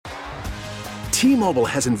T-Mobile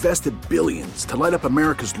has invested billions to light up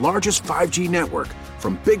America's largest 5G network,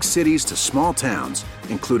 from big cities to small towns,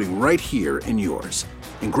 including right here in yours.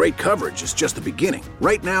 And great coverage is just the beginning.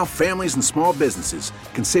 Right now, families and small businesses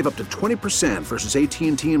can save up to 20% versus AT&T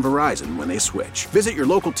and Verizon when they switch. Visit your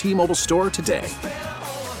local T-Mobile store today.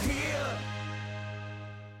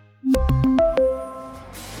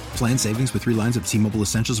 Plan savings with 3 lines of T-Mobile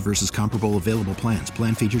Essentials versus comparable available plans.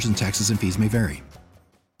 Plan features and taxes and fees may vary.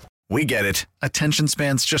 We get it. Attention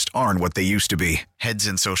spans just aren't what they used to be. Heads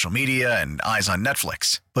in social media and eyes on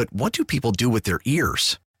Netflix. But what do people do with their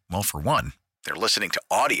ears? Well, for one, they're listening to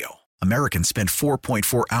audio. Americans spend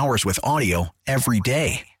 4.4 hours with audio every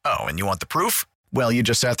day. Oh, and you want the proof? Well, you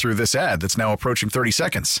just sat through this ad that's now approaching 30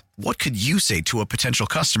 seconds. What could you say to a potential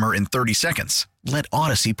customer in 30 seconds? Let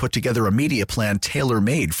Odyssey put together a media plan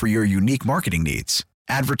tailor-made for your unique marketing needs.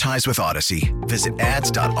 Advertise with Odyssey. Visit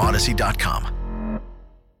ads.odyssey.com.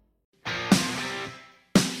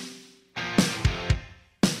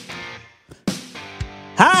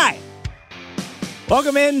 Hi!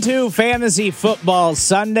 Welcome into Fantasy Football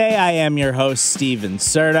Sunday. I am your host, Steven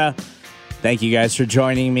Serta. Thank you guys for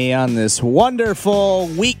joining me on this wonderful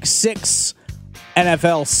Week 6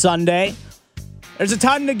 NFL Sunday. There's a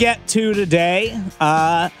ton to get to today.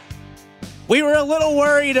 We were a little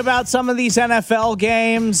worried about some of these NFL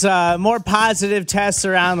games. More positive tests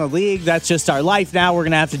around the league. That's just our life now. We're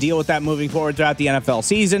going to have to deal with that moving forward throughout the NFL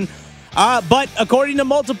season. But according to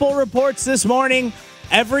multiple reports this morning,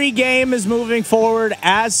 every game is moving forward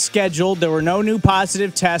as scheduled. There were no new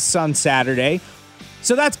positive tests on Saturday.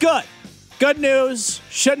 So that's good. Good news.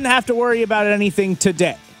 Shouldn't have to worry about anything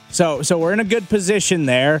today. So we're in a good position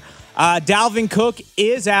there. Dalvin Cook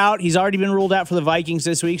is out. He's already been ruled out for the Vikings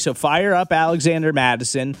this week, so fire up Alexander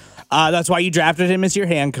Mattison. That's why you drafted him as your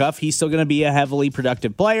handcuff. He's still going to be a heavily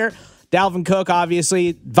productive player. Dalvin Cook,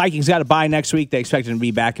 obviously, Vikings got a bye next week. They expect him to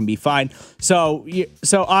be back and be fine. So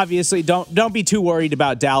obviously, don't be too worried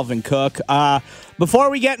about Dalvin Cook. Before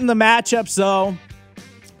we get in the matchups, though,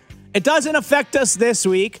 it doesn't affect us this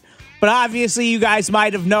week. But obviously, you guys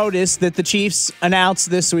might have noticed that the Chiefs announced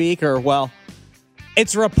this week, or, well,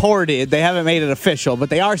 it's reported. They haven't made it official, but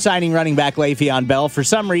they are signing running back Le'Veon Bell. For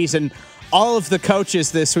some reason, all of the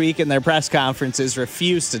coaches this week in their press conferences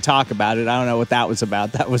refused to talk about it. I don't know what that was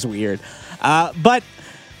about. That was weird. But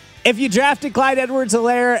if you drafted Clyde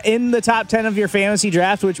Edwards-Helaire in the top 10 of your fantasy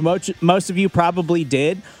draft, which most of you probably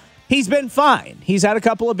did, he's been fine. He's had a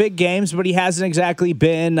couple of big games, but he hasn't exactly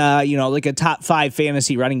been, like a top 5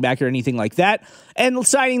 fantasy running back or anything like that. And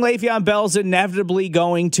signing Le'Veon Bell is inevitably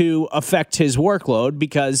going to affect his workload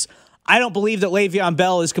because I don't believe that Le'Veon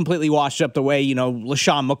Bell is completely washed up the way,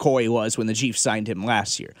 LaShawn McCoy was when the Chiefs signed him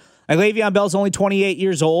last year. Like, Le'Veon Bell's only 28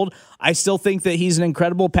 years old. I still think that he's an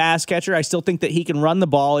incredible pass catcher. I still think that he can run the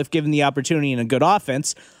ball if given the opportunity in a good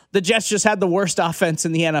offense. The Jets just had the worst offense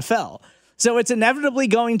in the NFL. So it's inevitably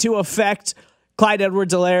going to affect Clyde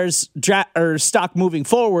Edwards-Helaire's stock moving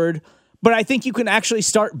forward. But I think you can actually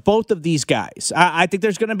start both of these guys. I think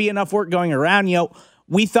there's going to be enough work going around.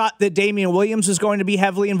 We thought that Damian Williams was going to be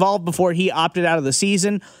heavily involved before he opted out of the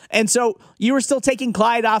season. And so you were still taking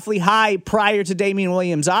Clyde awfully high prior to Damian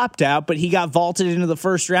Williams' opt-out, but he got vaulted into the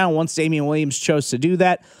first round once Damian Williams chose to do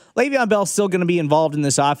that. Le'Veon Bell's still going to be involved in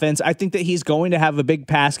this offense. I think that he's going to have a big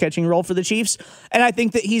pass-catching role for the Chiefs, and I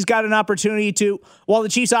think that he's got an opportunity to, while the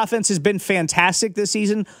Chiefs' offense has been fantastic this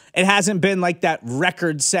season, it hasn't been like that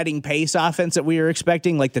record-setting pace offense that we were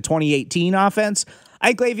expecting, like the 2018 offense. I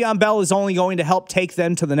think Le'Veon Bell is only going to help take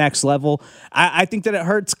them to the next level. I think that it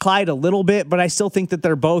hurts Clyde a little bit, but I still think that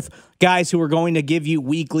they're both guys who are going to give you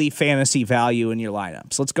weekly fantasy value in your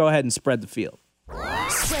lineups. Let's go ahead and spread the field.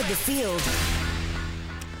 Spread the field.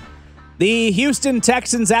 The Houston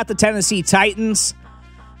Texans at the Tennessee Titans.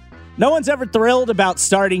 No one's ever thrilled about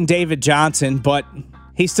starting David Johnson, but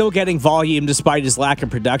he's still getting volume despite his lack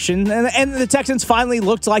of production. And the Texans finally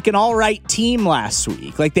looked like an all right team last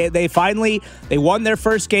week. Like they won their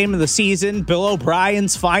first game of the season. Bill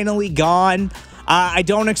O'Brien's finally gone. I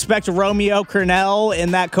don't expect Romeo Crennel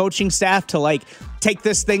and that coaching staff to take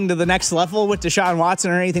this thing to the next level with Deshaun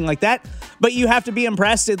Watson or anything like that. But you have to be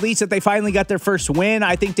impressed at least that they finally got their first win.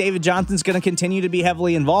 I think David Johnson's going to continue to be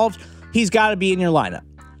heavily involved. He's got to be in your lineup.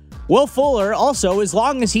 Will Fuller also, as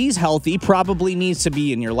long as he's healthy, probably needs to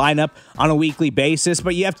be in your lineup on a weekly basis,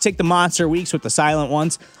 but you have to take the monster weeks with the silent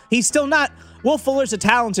ones. He's still not, Will Fuller's a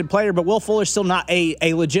talented player, but Will Fuller's still not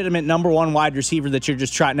a legitimate number one wide receiver that you're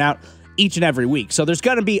just trotting out each and every week. So there's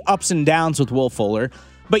going to be ups and downs with Will Fuller,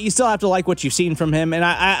 but you still have to like what you've seen from him. And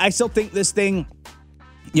I still think this thing,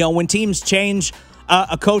 when teams change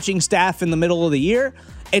a coaching staff in the middle of the year,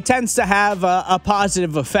 it tends to have a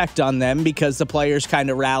positive effect on them because the players kind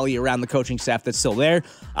of rally around the coaching staff that's still there.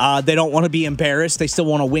 They don't want to be embarrassed. They still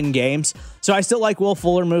want to win games. So I still like Will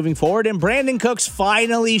Fuller moving forward. And Brandon Cooks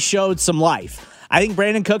finally showed some life. I think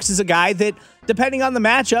Brandon Cooks is a guy that, depending on the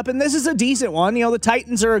matchup, and this is a decent one, the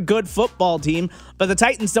Titans are a good football team, but the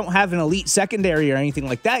Titans don't have an elite secondary or anything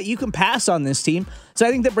like that. You can pass on this team. So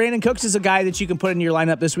I think that Brandon Cooks is a guy that you can put in your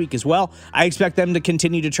lineup this week as well. I expect them to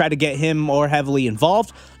continue to try to get him more heavily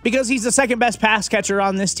involved because he's the second best pass catcher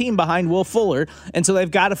on this team behind Will Fuller. And so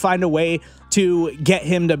they've got to find a way to get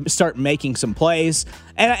him to start making some plays.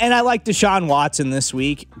 And I like Deshaun Watson this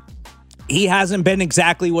week. He hasn't been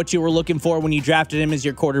exactly what you were looking for when you drafted him as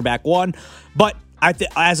your quarterback one, but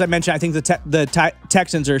as I mentioned, I think the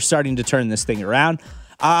Texans are starting to turn this thing around.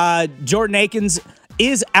 Jordan Akins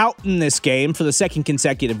is out in this game for the second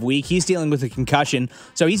consecutive week. He's dealing with a concussion,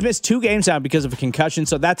 so he's missed 2 games now because of a concussion,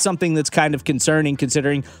 so that's something that's kind of concerning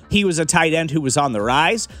considering he was a tight end who was on the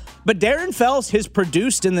rise. But Darren Fells has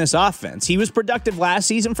produced in this offense. He was productive last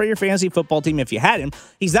season for your fantasy football team if you had him.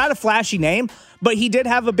 He's not a flashy name, but he did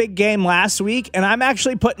have a big game last week, and I'm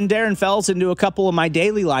actually putting Darren Fells into a couple of my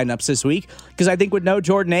daily lineups this week because I think with no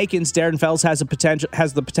Jordan Akins, Darren Fells has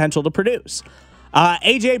the potential to produce.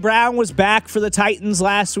 A.J. Brown was back for the Titans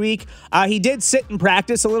last week. He did sit in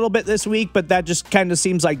practice a little bit this week, but that just kind of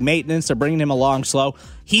seems like maintenance. They're bringing him along slow.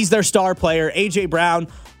 He's their star player. A.J. Brown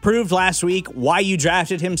proved last week why you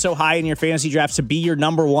drafted him so high in your fantasy drafts to be your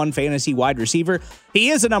number one fantasy wide receiver. He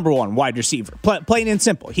is a number one wide receiver, plain and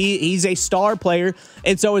simple. He's a star player,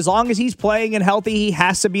 and so as long as he's playing and healthy, he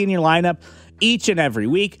has to be in your lineup each and every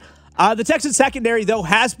week. The Texans secondary, though,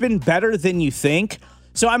 has been better than you think.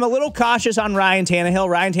 So I'm a little cautious on Ryan Tannehill.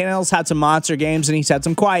 Ryan Tannehill's had some monster games, and he's had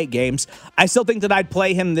some quiet games. I still think that I'd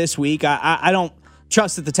play him this week. I don't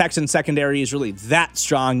trust that the Texans secondary is really that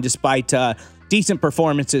strong, despite decent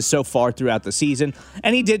performances so far throughout the season.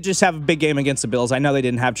 And he did just have a big game against the Bills. I know they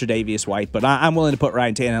didn't have Tre'Davious White, but I'm willing to put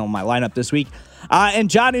Ryan Tannehill in my lineup this week. And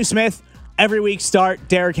Jonnu Smith, every week start.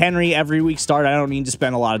 Derrick Henry, every week start. I don't need to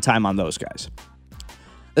spend a lot of time on those guys.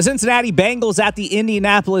 The Cincinnati Bengals at the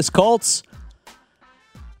Indianapolis Colts.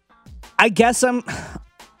 I guess I'm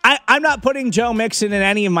not putting Joe Mixon in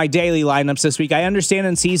any of my daily lineups this week. I understand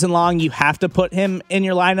in season long you have to put him in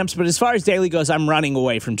your lineups, but as far as daily goes, I'm running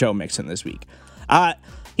away from Joe Mixon this week.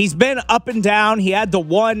 He's been up and down. He had the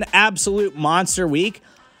one absolute monster week,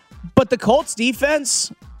 but the Colts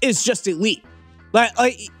defense is just elite.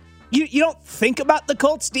 Like you don't think about the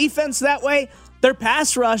Colts defense that way. Their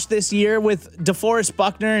pass rush this year with DeForest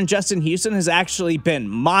Buckner and Justin Houston has actually been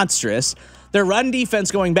monstrous. Their run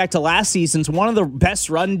defense going back to last season's one of the best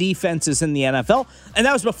run defenses in the NFL, and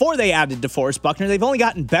that was before they added DeForest Buckner. They've only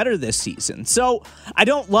gotten better this season. So I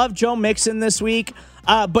don't love Joe Mixon this week,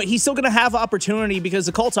 but he's still going to have opportunity because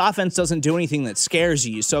the Colts offense doesn't do anything that scares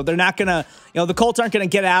you. So they're not going to, the Colts aren't going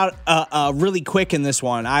to get out really quick in this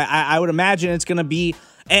one. I would imagine it's going to be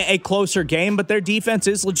a closer game, but their defense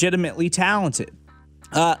is legitimately talented.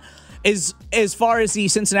 As far as the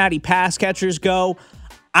Cincinnati pass catchers go,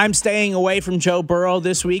 I'm staying away from Joe Burrow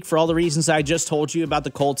this week for all the reasons I just told you about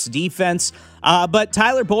the Colts defense. But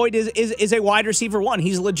Tyler Boyd is a wide receiver one.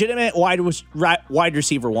 He's a legitimate wide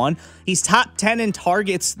receiver one. He's top 10 in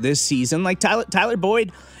targets this season. Like Tyler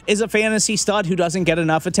Boyd is a fantasy stud who doesn't get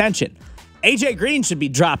enough attention. AJ Green should be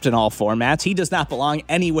dropped in all formats. He does not belong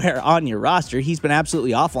anywhere on your roster. He's been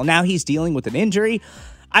absolutely awful. Now he's dealing with an injury.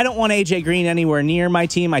 I don't want AJ Green anywhere near my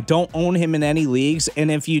team. I don't own him in any leagues. And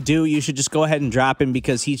if you do, you should just go ahead and drop him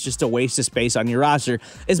because he's just a waste of space on your roster.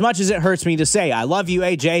 As much as it hurts me to say, I love you,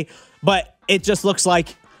 AJ, but it just looks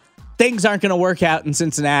like things aren't going to work out in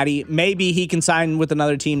Cincinnati. Maybe he can sign with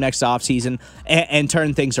another team next offseason and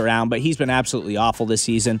turn things around, but he's been absolutely awful this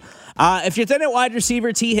season. If you're thin at wide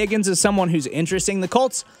receiver, T. Higgins is someone who's interesting. The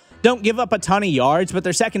Colts don't give up a ton of yards, but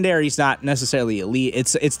their secondary is not necessarily elite.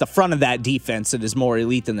 It's the front of that defense that is more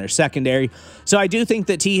elite than their secondary. So I do think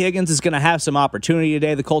that T. Higgins is going to have some opportunity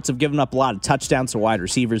today. The Colts have given up a lot of touchdowns to wide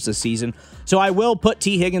receivers this season. So I will put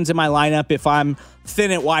T. Higgins in my lineup if I'm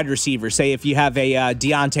thin at wide receiver. Say if you have a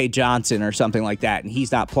Deontay Johnson or something like that, and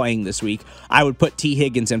he's not playing this week, I would put T.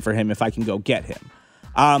 Higgins in for him if I can go get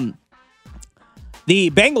him.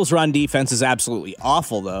 The Bengals' run defense is absolutely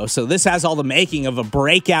awful, though, so this has all the making of a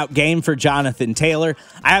breakout game for Jonathan Taylor.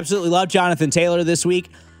 I absolutely love Jonathan Taylor this week.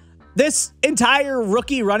 This entire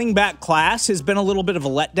rookie running back class has been a little bit of a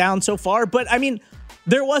letdown so far, but, I mean,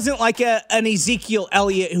 there wasn't like an Ezekiel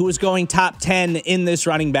Elliott who was going top 10 in this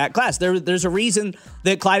running back class. There's a reason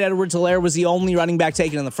that Clyde Edwards-Helaire was the only running back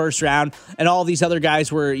taken in the first round, and all these other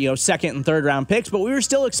guys were, second and third round picks, but we were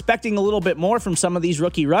still expecting a little bit more from some of these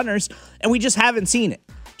rookie runners, and we just haven't seen it.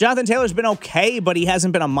 Jonathan Taylor's been okay, but he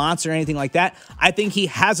hasn't been a monster or anything like that. I think he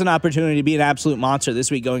has an opportunity to be an absolute monster this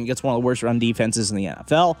week going against one of the worst run defenses in the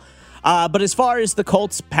NFL. But as far as the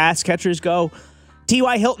Colts pass catchers go,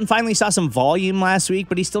 T.Y. Hilton finally saw some volume last week,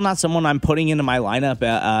 but he's still not someone I'm putting into my lineup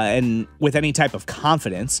and with any type of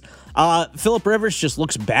confidence. Phillip Rivers just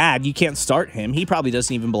looks bad. You can't start him. He probably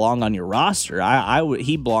doesn't even belong on your roster.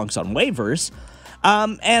 He belongs on waivers.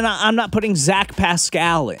 And I'm not putting Zach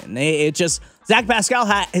Pascal in. Zach Pascal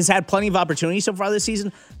has had plenty of opportunities so far this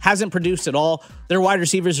season, hasn't produced at all. Their wide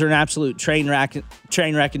receivers are an absolute train wreck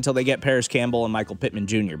until they get Paris Campbell and Michael Pittman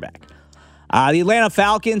Jr. back. The Atlanta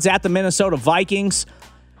Falcons at the Minnesota Vikings.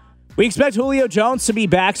 We expect Julio Jones to be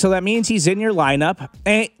back, so that means he's in your lineup.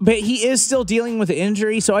 But he is still dealing with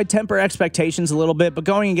injury, so I temper expectations a little bit. But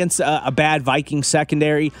going against a bad Vikings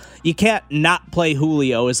secondary, you can't not play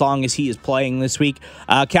Julio as long as he is playing this week.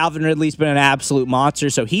 Calvin Ridley's been an absolute monster,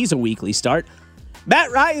 so he's a weekly start.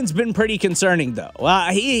 Matt Ryan's been pretty concerning, though.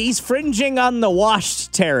 He's fringing on the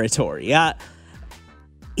washed territory.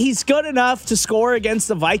 He's good enough to score against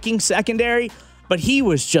the Vikings secondary, but he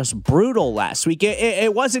was just brutal last week.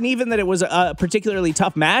 It wasn't even that it was a particularly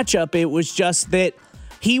tough matchup. It was just that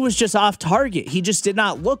he was just off target. He just did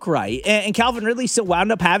not look right. And Calvin Ridley still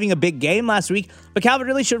wound up having a big game last week, but Calvin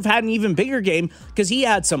Ridley should have had an even bigger game because he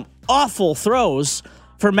had some awful throws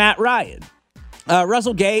for Matt Ryan.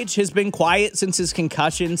 Russell Gage has been quiet since his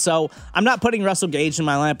concussion, so I'm not putting Russell Gage in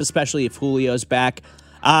my lineup, especially if Julio's back.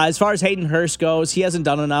 As far as Hayden Hurst goes, he hasn't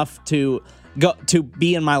done enough to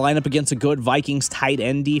be in my lineup against a good Vikings tight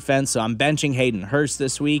end defense, so I'm benching Hayden Hurst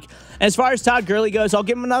this week. As far as Todd Gurley goes, I'll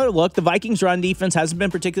give him another look. The Vikings run defense hasn't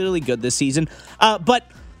been particularly good this season,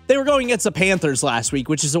 but they were going against the Panthers last week,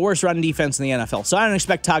 which is the worst run defense in the NFL, so I don't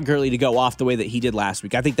expect Todd Gurley to go off the way that he did last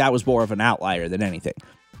week. I think that was more of an outlier than anything.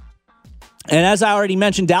 And as I already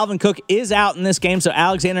mentioned, Dalvin Cook is out in this game, so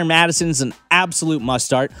Alexander Madison's an absolute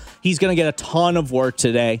must-start. He's going to get a ton of work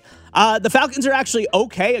today. The Falcons are actually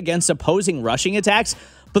okay against opposing rushing attacks,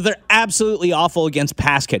 but they're absolutely awful against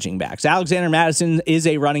pass-catching backs. Alexander Madison is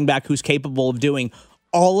a running back who's capable of doing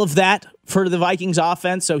all of that for the Vikings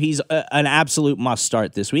offense, so he's an absolute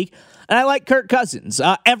must-start this week. And I like Kirk Cousins.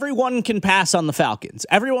 Everyone can pass on the Falcons.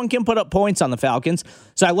 Everyone can put up points on the Falcons.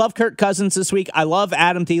 So I love Kirk Cousins this week. I love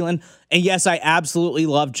Adam Thielen. And yes, I absolutely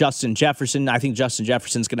love Justin Jefferson. I think Justin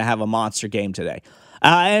Jefferson's going to have a monster game today.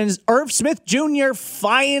 And Irv Smith Jr.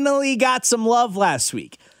 finally got some love last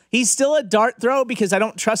week. He's still a dart throw because I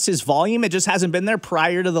don't trust his volume. It just hasn't been there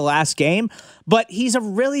prior to the last game. But he's a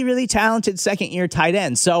really, really talented second-year tight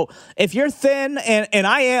end. So if you're thin, and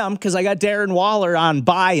I am because I got Darren Waller on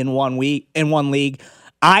bye in one league,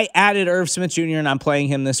 I added Irv Smith Jr. and I'm playing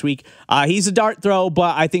him this week. He's a dart throw,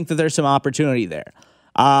 but I think that there's some opportunity there.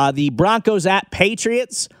 The Broncos at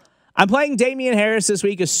Patriots. I'm playing Damian Harris this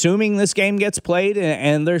week, assuming this game gets played,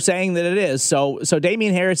 and they're saying that it is. So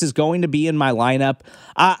Damian Harris is going to be in my lineup.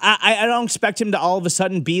 I don't expect him to all of a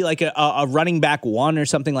sudden be like a running back one or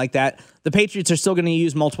something like that. The Patriots are still going to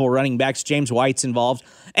use multiple running backs. James White's involved.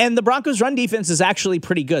 And the Broncos' run defense is actually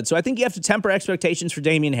pretty good. So I think you have to temper expectations for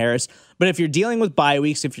Damian Harris. But if you're dealing with bye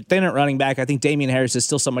weeks, if you're thin at running back, I think Damian Harris is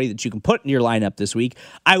still somebody that you can put in your lineup this week.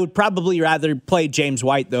 I would probably rather play James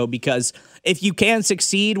White, though, because if you can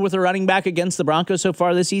succeed with a running back against the Broncos so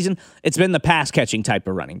far this season, it's been the pass-catching type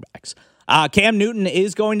of running backs. Cam Newton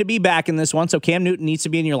is going to be back in this one, so Cam Newton needs to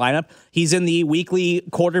be in your lineup. He's in the weekly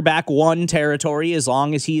quarterback one territory as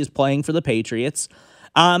long as he is playing for the Patriots.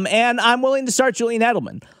 And I'm willing to start Julian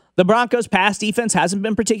Edelman. The Broncos' pass defense hasn't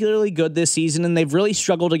been particularly good this season, and they've really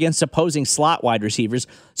struggled against opposing slot wide receivers.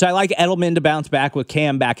 So I like Edelman to bounce back with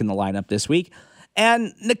Cam back in the lineup this week.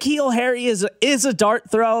 And N'Keal Harry is a dart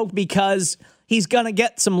throw because he's going to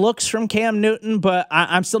get some looks from Cam Newton, but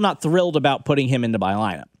I'm still not thrilled about putting him into my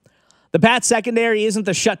lineup. The Pats secondary isn't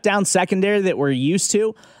the shutdown secondary that we're used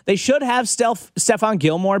to. They should have Stephon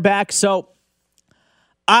Gilmore back, so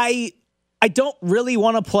I don't really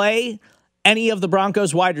want to play any of the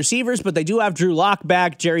Broncos wide receivers, but they do have Drew Lock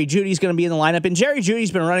back. Jerry Jeudy's going to be in the lineup, and Jerry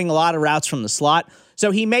Jeudy's been running a lot of routes from the slot,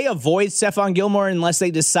 so he may avoid Stephon Gilmore unless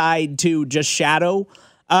they decide to just shadow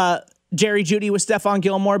Jerry Jeudy with Stephon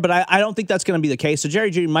Gilmore, but I don't think that's going to be the case. So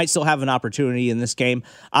Jerry Jeudy might still have an opportunity in this game.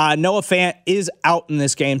 Noah Fant is out in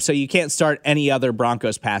this game, so you can't start any other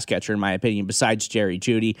Broncos pass catcher, in my opinion, besides Jerry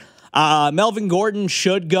Jeudy. Melvin Gordon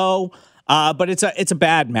should go, but it's a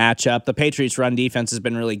bad matchup. The Patriots' run defense has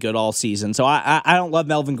been really good all season, so I don't love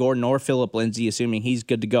Melvin Gordon or Phillip Lindsay, assuming he's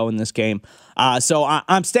good to go in this game. So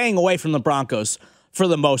I'm staying away from the Broncos for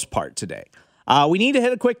the most part today. We need to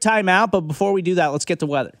hit a quick timeout, but before we do that, let's get the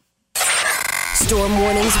weather. Storm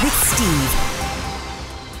warnings with Steve.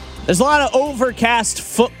 There's a lot of overcast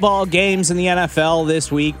football games in the NFL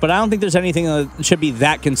this week, but I don't think there's anything that should be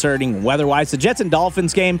that concerning weather-wise. The Jets and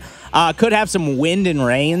Dolphins game could have some wind and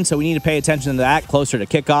rain, so we need to pay attention to that closer to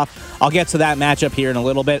kickoff. I'll get to that matchup here in a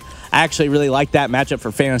little bit. I actually really like that matchup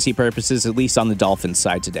for fantasy purposes, at least on the Dolphins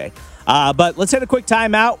side today. But let's hit a quick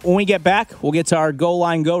timeout. When we get back, we'll get to our goal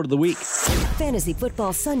line go to the week. Fantasy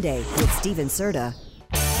Football Sunday with Steven Serta.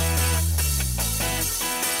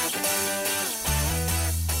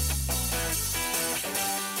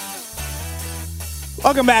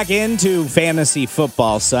 Welcome back into Fantasy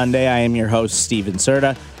Football Sunday. I am your host, Steven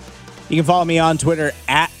Serta. You can follow me on Twitter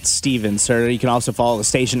at Steven Serta. You can also follow the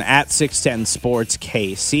station at 610 Sports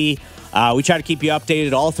KC. We try to keep you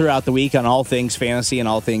updated all throughout the week on all things fantasy and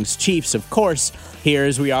all things Chiefs. Of course, here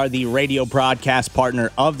as we are the radio broadcast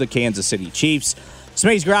partner of the Kansas City Chiefs.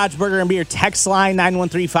 Smitty's Garage Burger and Beer text line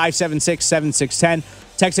 913-576-7610.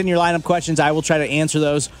 Text in your lineup questions. I will try to answer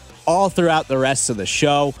those all throughout the rest of the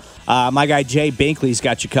show. My guy Jay Binkley's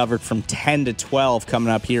got you covered from 10 to 12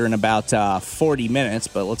 coming up here in about 40 minutes.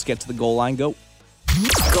 But let's get to the goal line goat.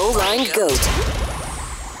 Goal line goat.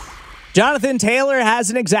 Jonathan Taylor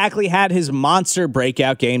hasn't exactly had his monster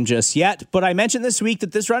breakout game just yet, but I mentioned this week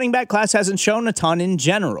that this running back class hasn't shown a ton in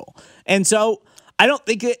general. And so I don't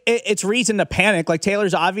think it's reason to panic. Like,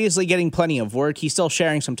 Taylor's obviously getting plenty of work. He's still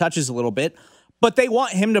sharing some touches a little bit. But they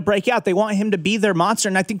want him to break out. They want him to be their monster.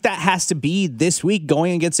 And I think that has to be this week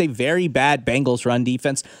going against a very bad Bengals run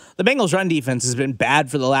defense. The Bengals run defense has been bad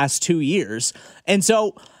for the last 2 years. And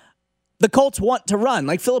so the Colts want to run.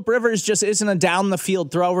 Like, Phillip Rivers just isn't a down the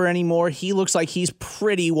field thrower anymore. He looks like he's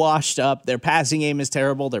pretty washed up. Their passing game is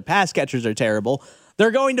terrible. Their pass catchers are terrible. They're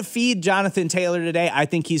going to feed Jonathan Taylor today. I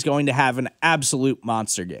think he's going to have an absolute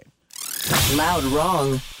monster game. Loud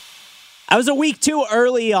wrong. I was a week too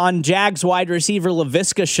early on Jags wide receiver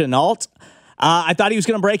Laviska Shenault. I thought he was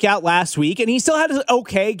going to break out last week, and he still had an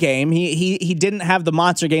okay game. He didn't have the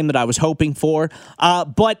monster game that I was hoping for.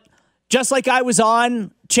 But just like I was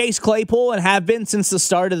on Chase Claypool and have been since the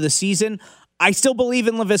start of the season, I still believe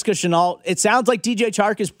in Laviska Shenault. It sounds like DJ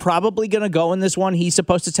Chark is probably going to go in this one. He's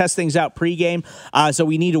supposed to test things out pregame, so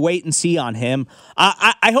we need to wait and see on him.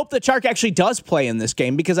 I hope that Chark actually does play in this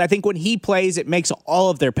game because I think when he plays, it makes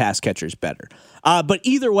all of their pass catchers better. But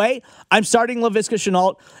either way, I'm starting Laviska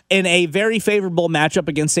Shenault in a very favorable matchup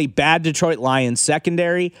against a bad Detroit Lions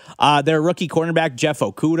secondary. Their rookie cornerback, Jeff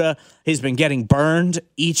Okudah, has been getting burned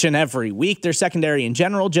each and every week. Their secondary in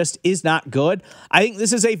general just is not good. I think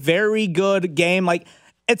this is a very good game. Like,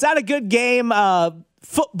 it's not a good game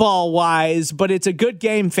football-wise, but it's a good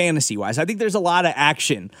game fantasy-wise. I think there's a lot of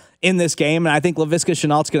action in this game, and I think Laviska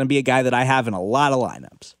Shenault's going to be a guy that I have in a lot of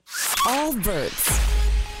lineups. All birds.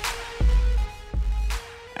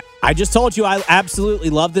 I just told you I absolutely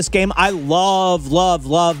love this game. I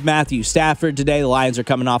love Matthew Stafford today. The Lions are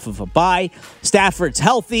coming off of a bye. Stafford's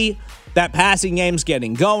healthy. That passing game's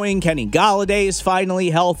getting going. Kenny Golladay is finally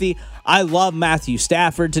healthy. I love Matthew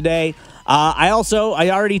Stafford today. I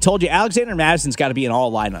already told you, Alexander Madison's got to be in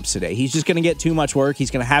all lineups today. He's just going to get too much work.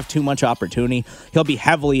 He's going to have too much opportunity. He'll be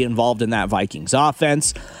heavily involved in that Vikings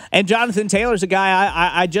offense. And Jonathan Taylor's a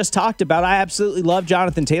guy I just talked about. I absolutely love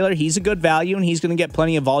Jonathan Taylor. He's a good value, and he's going to get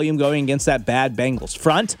plenty of volume going against that bad Bengals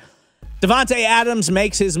front. Davante Adams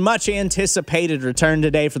makes his much-anticipated return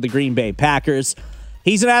today for the Green Bay Packers.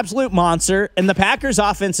 He's an absolute monster, and the Packers'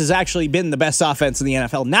 offense has actually been the best offense in the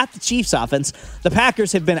NFL, not the Chiefs' offense. The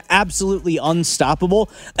Packers have been absolutely unstoppable,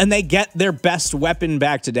 and they get their best weapon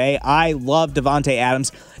back today. I love Davante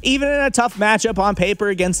Adams. Even in a tough matchup on paper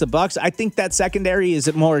against the Bucs, I think that secondary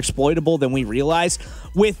is more exploitable than we realize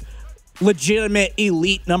with legitimate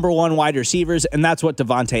elite number one wide receivers, and that's what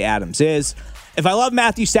Davante Adams is. If I love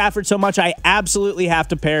Matthew Stafford so much, I absolutely have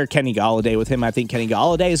to pair Kenny Golladay with him. I think Kenny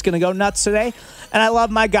Golladay is going to go nuts today. And I love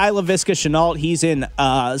my guy, Laviska Shenault. He's in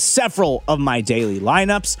several of my daily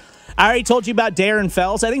lineups. I already told you about Darren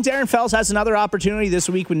Fells. I think Darren Fells has another opportunity this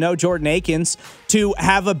week with no Jordan Akins to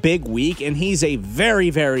have a big week, and he's a very,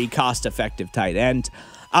 very cost-effective tight end.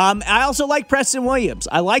 I also like Preston Williams.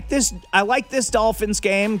 I like this Dolphins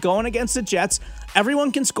game going against the Jets.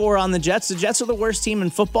 Everyone can score on the Jets. The Jets are the worst team in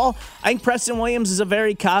football. I think Preston Williams is a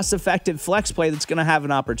very cost-effective flex play that's going to have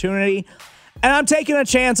an opportunity. And I'm taking a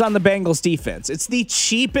chance on the Bengals defense. It's the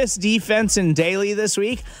cheapest defense in daily this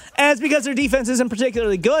week. And it's because their defense isn't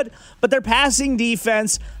particularly good, but their passing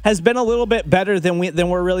defense has been a little bit better than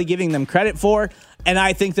we're really giving them credit for. And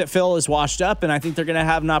I think that Phil is washed up, and I think they're going to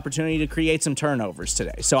have an opportunity to create some turnovers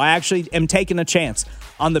today. So I actually am taking a chance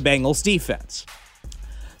on the Bengals defense.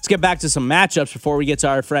 Let's get back to some matchups before we get to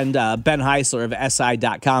our friend Ben Heisler of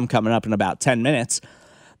SI.com coming up in about 10 minutes.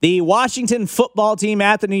 The Washington football team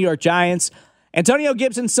at the New York Giants. Antonio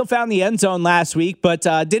Gibson still found the end zone last week, but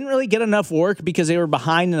didn't really get enough work because they were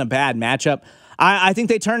behind in a bad matchup. I think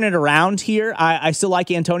they turn it around here. I still like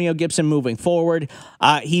Antonio Gibson moving forward.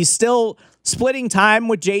 He's still splitting time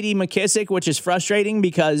with J.D. McKissic, which is frustrating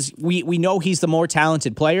because we know he's the more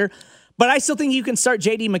talented player. But I still think you can start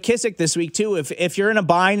J.D. McKissic this week, too. If you're in a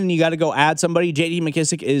bind and you got to go add somebody, J.D.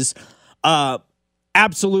 McKissic is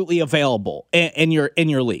absolutely available in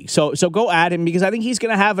your league. So go add him because I think he's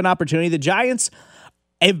going to have an opportunity. The Giants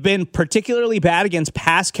have been particularly bad against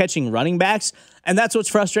pass-catching running backs, and that's what's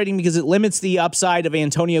frustrating because it limits the upside of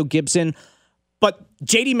Antonio Gibson. But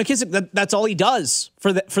J.D. McKissic, that's all he does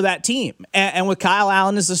for that team. And with Kyle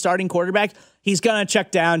Allen as the starting quarterback, he's going to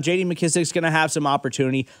check down. J.D. McKissic's going to have some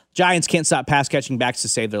opportunity. Giants can't stop pass-catching backs to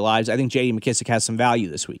save their lives. I think J.D. McKissic has some value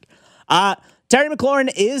this week. Terry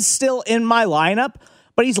McLaurin is still in my lineup,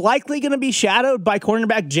 but he's likely going to be shadowed by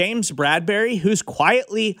cornerback James Bradberry, who's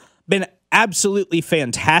quietly been absolutely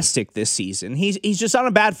fantastic this season. He's just on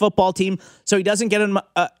a bad football team, so he doesn't get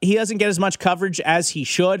as much coverage as he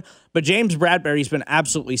should. But James Bradberry's been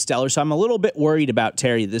absolutely stellar, so I'm a little bit worried about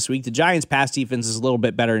Terry this week. The Giants' pass defense is a little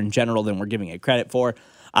bit better in general than we're giving it credit for.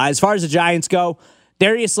 As far as the Giants go,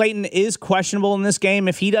 Darius Slayton is questionable in this game.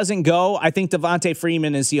 If he doesn't go, I think Devontae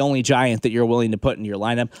Freeman is the only Giant that you're willing to put in your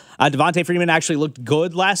lineup. Devontae Freeman actually looked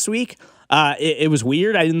good last week. It was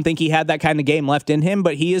weird. I didn't think he had that kind of game left in him,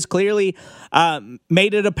 but he has clearly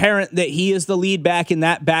made it apparent that he is the lead back in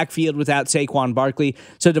that backfield without Saquon Barkley.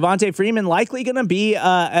 So Devontae Freeman likely going to be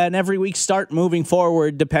an every week start moving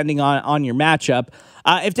forward, depending on your matchup.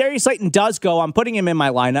 If Darius Slayton does go, I'm putting him in my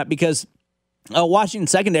lineup because Washington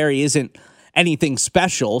secondary isn't anything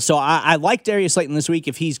special. So I like Darius Slayton this week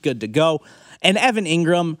if he's good to go. And Evan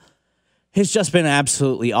Ingram has just been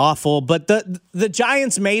absolutely awful. But the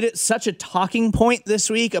Giants made it such a talking point this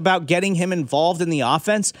week about getting him involved in the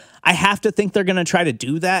offense. I have to think they're going to try to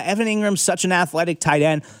do that. Evan Ingram's such an athletic tight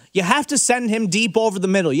end. You have to send him deep over the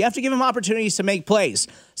middle. You have to give him opportunities to make plays.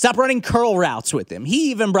 Stop running curl routes with him.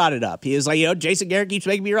 He even brought it up. He was like, Jason Garrett keeps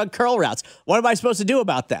making me run curl routes. What am I supposed to do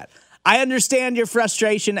about that? I understand your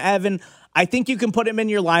frustration, Evan. I think you can put him in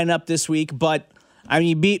your lineup this week, but I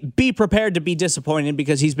mean, be prepared to be disappointed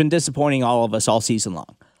because he's been disappointing all of us all season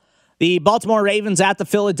long. The Baltimore Ravens at the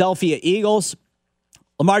Philadelphia Eagles.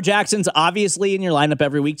 Lamar Jackson's obviously in your lineup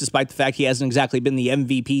every week, despite the fact he hasn't exactly been the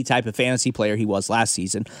MVP type of fantasy player he was last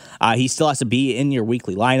season. He still has to be in your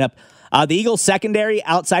weekly lineup. The Eagles secondary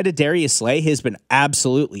outside of Darius Slay has been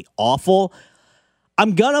absolutely awful.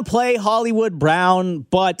 I'm going to play Hollywood Brown,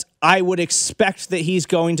 but I would expect that he's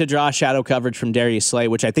going to draw shadow coverage from Darius Slay,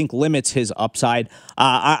 which I think limits his upside.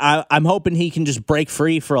 I'm hoping he can just break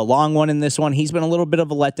free for a long one in this one. He's been a little bit of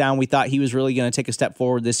a letdown. We thought he was really going to take a step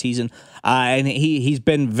forward this season, and he's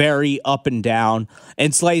been very up and down.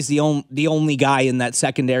 And Slay's the only guy in that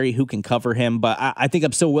secondary who can cover him, but I think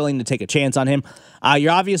I'm still willing to take a chance on him.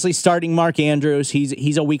 You're obviously starting Mark Andrews.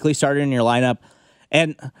 He's a weekly starter in your lineup,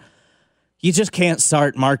 and you just can't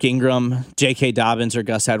start Mark Ingram, J.K. Dobbins, or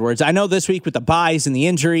Gus Edwards. I know this week with the buys and the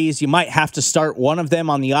injuries, you might have to start one of them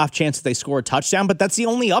on the off chance that they score a touchdown, but that's the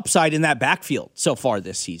only upside in that backfield so far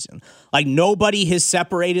this season. Like, nobody has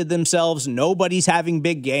separated themselves. Nobody's having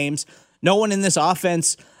big games. No one in this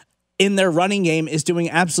offense in their running game is doing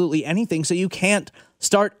absolutely anything, so you can't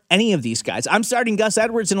start any of these guys. I'm starting Gus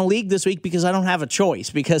Edwards in a league this week because I don't have a choice,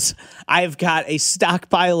 because I've got a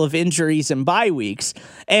stockpile of injuries and bye weeks.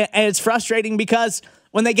 And it's frustrating because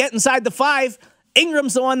when they get inside the 5,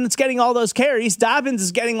 Ingram's the one that's getting all those carries. Dobbins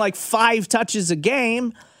is getting like 5 touches a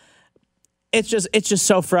game. It's just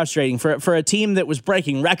so frustrating for a team that was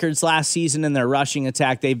breaking records last season in their rushing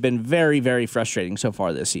attack. They've been very, very frustrating so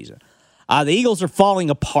far this season. The Eagles are falling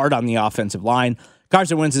apart on the offensive line.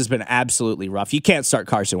 Carson Wentz has been absolutely rough. You can't start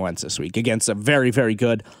Carson Wentz this week against a very, very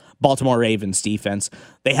good Baltimore Ravens defense.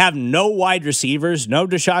 They have no wide receivers, no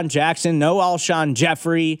Deshaun Jackson, no Alshon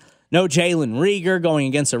Jeffrey, no Jalen Reagor going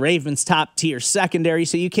against the Ravens' top-tier secondary,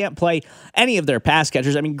 so you can't play any of their pass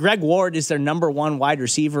catchers. I mean, Greg Ward is their number 1 wide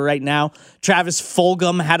receiver right now. Travis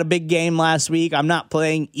Fulgham had a big game last week. I'm not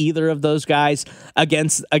playing either of those guys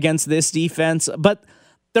against this defense, but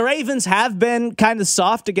the Ravens have been kind of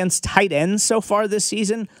soft against tight ends so far this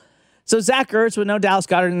season. So Zach Ertz with no Dallas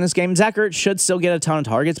Goedert in this game. Zach Ertz should still get a ton of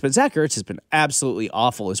targets, but Zach Ertz has been absolutely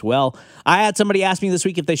awful as well. I had somebody ask me this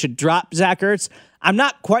week if they should drop Zach Ertz. I'm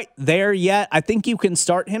not quite there yet. I think you can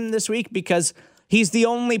start him this week because he's the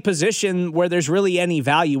only position where there's really any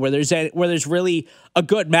value, where there's really a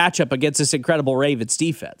good matchup against this incredible Ravens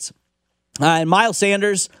defense. And Miles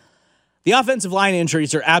Sanders, The offensive line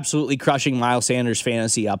injuries are absolutely crushing Miles Sanders'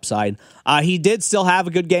 fantasy upside. He did still have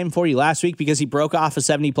a good game for you last week because he broke off a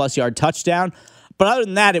 70-plus yard touchdown. But other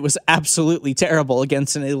than that, it was absolutely terrible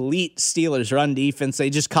against an elite Steelers run defense.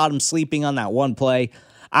 They just caught him sleeping on that one play.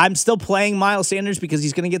 I'm still playing Miles Sanders because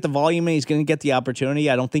he's going to get the volume and he's going to get the opportunity.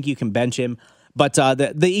 I don't think you can bench him. But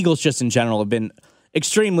the Eagles just in general have been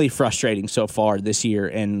extremely frustrating so far this year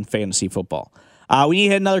in fantasy football. We need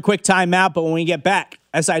to hit another quick timeout, but when we get back,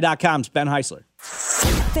 SI.com's Ben Heisler.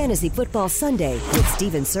 Fantasy Football Sunday with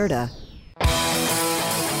Steven Serta.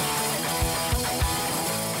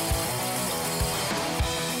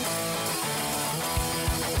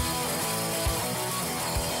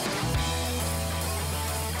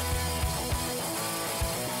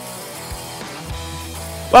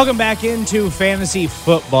 Welcome back into Fantasy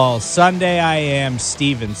Football Sunday. I am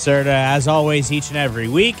Steven Serta, as always, each and every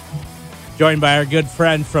week. Joined by our good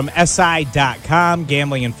friend from SI.com,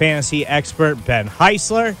 gambling and fantasy expert, Ben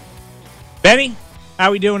Heisler. Benny,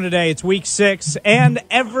 how we doing today? It's week 6, and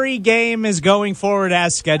every game is going forward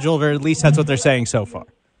as scheduled, or at least that's what they're saying so far.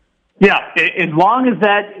 Yeah, as long as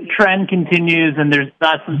that trend continues and there's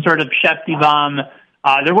not some sort of Shefty bomb,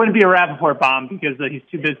 there wouldn't be a Rappaport bomb because he's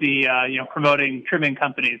too busy, promoting trimming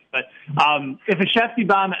companies. But if a Shefty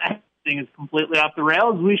bomb is completely off the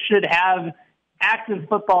rails, we should have active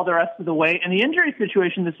football the rest of the way. And the injury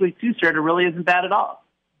situation this week, too, Serta, really isn't bad at all.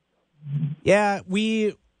 Yeah,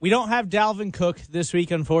 we don't have Dalvin Cook this week,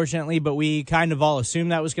 unfortunately, but we kind of all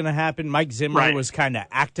assumed that was going to happen. Mike Zimmer was kind of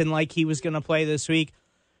acting like he was going to play this week.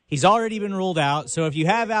 He's already been ruled out. So if you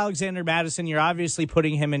have Alexander Mattison, you're obviously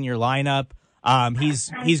putting him in your lineup.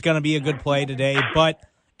 He's going to be a good play today. But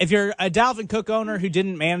if you're a Dalvin Cook owner who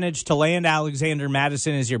didn't manage to land Alexander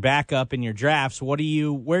Mattison as your backup in your drafts, where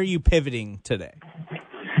are you pivoting today?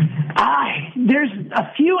 There's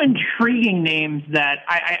a few intriguing names that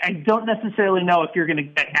I don't necessarily know if you're going to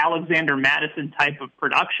get Alexander Mattison type of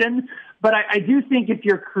production, but I do think if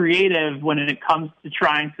you're creative when it comes to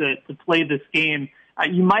trying to play this game,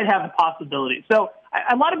 you might have a possibility. So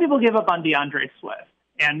a lot of people give up on DeAndre Swift,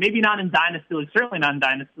 and maybe not in Dynasty League, certainly not in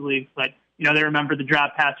Dynasty League, but they remember the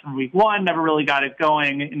draft pass from week 1, never really got it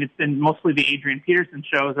going, and it's been mostly the Adrian Peterson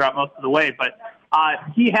show throughout most of the way. But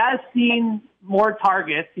he has seen more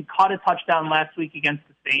targets. He caught a touchdown last week against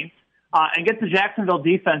the Saints, and gets the Jacksonville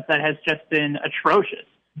defense that has just been atrocious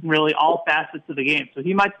in really all facets of the game. So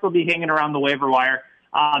he might still be hanging around the waiver wire.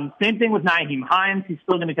 Same thing with Nyheim Hines. He's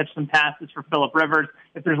still going to catch some passes for Phillip Rivers.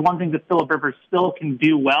 If there's one thing that Phillip Rivers still can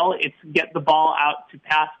do well, it's get the ball out to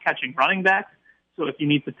pass-catching running backs. So if you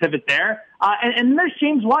need to pivot there. And there's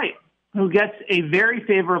James White, who gets a very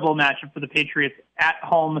favorable matchup for the Patriots at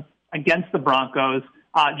home against the Broncos.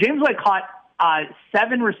 James White caught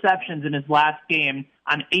 7 receptions in his last game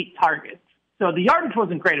on 8 targets. So the yardage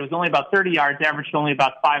wasn't great. It was only about 30 yards, averaged only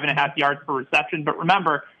about 5.5 yards per reception. But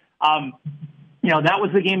remember, that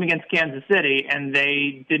was the game against Kansas City, and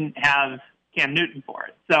they didn't have Cam Newton for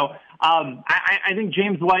it. So I think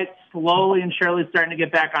James White slowly and surely starting to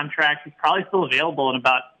get back on track. He's probably still available in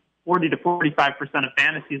about 40 to 45% of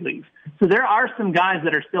fantasy leagues. So there are some guys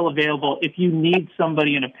that are still available if you need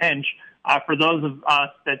somebody in a pinch. For those of us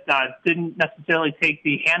that didn't necessarily take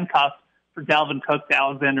the handcuff for Dalvin Cook to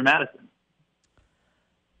Alexander Mattison.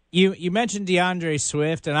 You mentioned DeAndre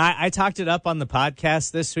Swift, and I talked it up on the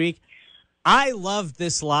podcast this week. I love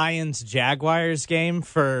this Lions-Jaguars game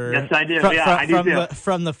for yes, I do.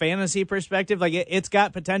 From the fantasy perspective. Like it's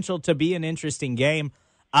got potential to be an interesting game.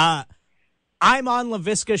 I'm on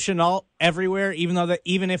Laviska Shenault everywhere,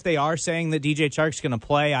 even if they are saying that DJ Chark's going to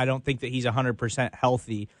play, I don't think that he's 100%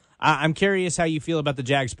 healthy. I'm curious how you feel about the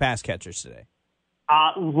Jags pass catchers today.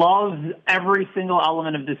 Love every single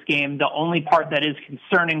element of this game. The only part that is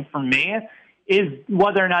concerning for me is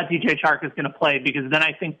whether or not DJ Chark is going to play, because then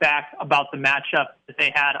I think back about the matchup that they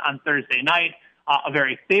had on Thursday night, a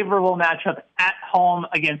very favorable matchup at home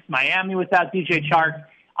against Miami without DJ Chark.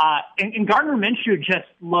 And Gardner Minshew just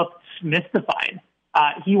looked mystified.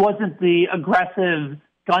 He wasn't the aggressive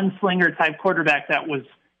gunslinger type quarterback that was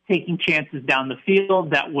taking chances down the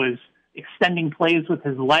field, that was extending plays with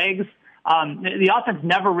his legs. The offense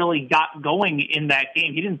never really got going in that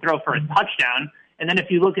game. He didn't throw for a touchdown. And then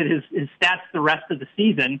if you look at his stats the rest of the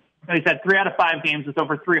season, he's had 3 out of 5 games with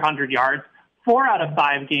over 300 yards, 4 out of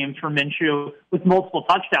 5 games for Minshew with multiple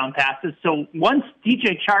touchdown passes. So once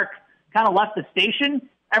DJ Chark kind of left the station,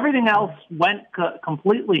 everything else went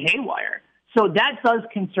completely haywire. So that does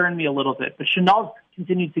concern me a little bit. But Shenault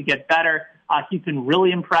continued to get better. He's been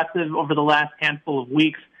really impressive over the last handful of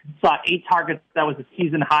weeks. Saw 8 targets. That was a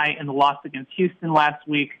season high in the loss against Houston last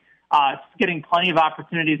week. Getting plenty of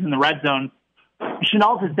opportunities in the red zone.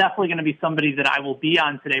 Shenault is definitely going to be somebody that I will be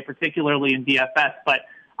on today, particularly in DFS, but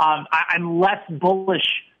I'm less bullish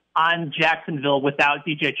on Jacksonville without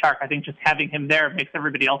DJ Chark. I think just having him there makes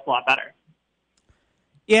everybody else a lot better.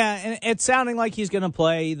 Yeah, and it's sounding like he's going to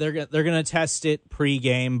play. They're going to test it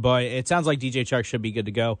pregame, but it sounds like DJ Chark should be good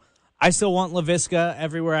to go. I still want Laviska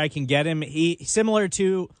everywhere I can get him. He similar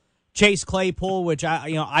to Chase Claypool, which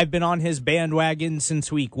I've been on his bandwagon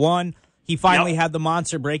since week 1. He finally had the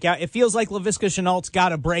monster breakout. It feels like Laviska Shenault's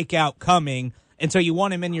got a breakout coming, and so you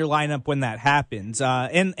want him in your lineup when that happens.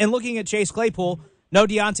 And looking at Chase Claypool, no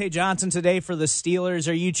Deontay Johnson today for the Steelers.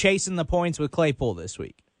 Are you chasing the points with Claypool this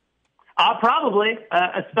week? Probably,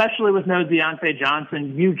 especially with no Deontay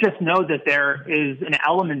Johnson. You just know that there is an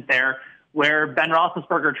element there where Ben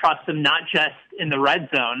Roethlisberger trusts him not just in the red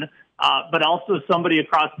zone, but also somebody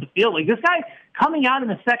across the field. Like, this guy coming out in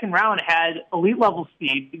the second round had elite-level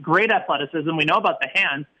speed, great athleticism. We know about the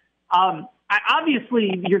hands.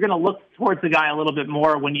 Obviously, you're going to look towards the guy a little bit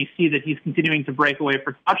more when you see that he's continuing to break away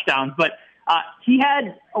for touchdowns. But he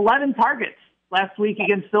had 11 targets last week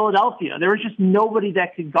against Philadelphia. There was just nobody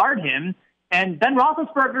that could guard him, and Ben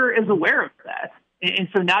Roethlisberger is aware of that. And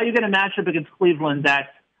so now you get a matchup against Cleveland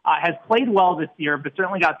that has played well this year, but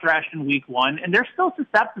certainly got thrashed in week 1, and they're still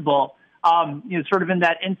susceptible, sort of in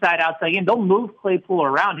that inside-outside game. They'll move Claypool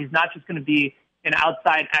around. He's not just going to be an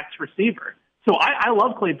outside X receiver. So I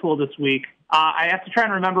love Claypool this week. I have to try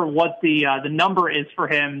and remember what the number is for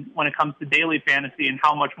him when it comes to daily fantasy and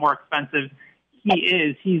how much more expensive he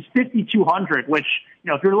is. He's 5,200, which,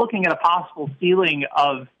 if you're looking at a possible ceiling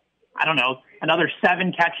of, I don't know, another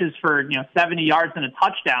 7 catches for, 70 yards and a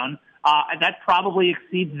touchdown, that probably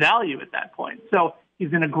exceeds value at that point. So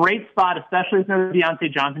he's in a great spot, especially with no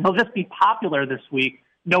Deontay Johnson. He'll just be popular this week,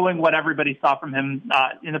 knowing what everybody saw from him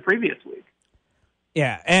in the previous week.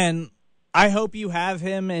 Yeah, and I hope you have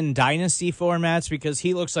him in dynasty formats because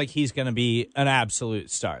he looks like he's going to be an absolute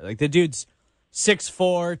star. Like, the dude's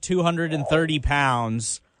 6'4", 230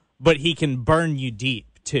 pounds, but he can burn you deep,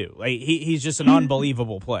 too. Like, he's just an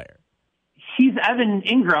unbelievable player. He's Evan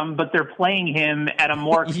Ingram, but they're playing him at a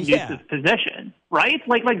more conducive position, right?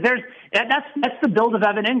 Like that's the build of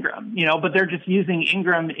Evan Ingram, but they're just using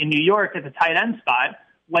Ingram in New York at the tight end spot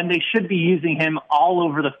when they should be using him all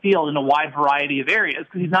over the field in a wide variety of areas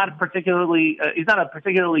because he's not a particularly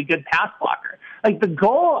good pass blocker. Like, the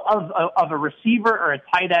goal of a receiver or a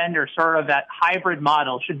tight end or sort of that hybrid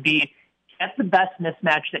model should be get the best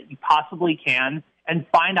mismatch that you possibly can and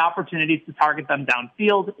find opportunities to target them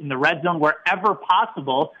downfield, in the red zone, wherever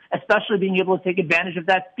possible, especially being able to take advantage of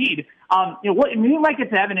that speed. We might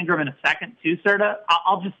get to Evan Ingram in a second, too, Serta.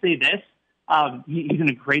 I'll just say this. He's in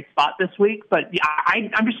a great spot this week, but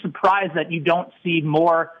I'm just surprised that you don't see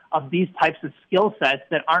more of these types of skill sets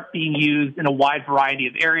that aren't being used in a wide variety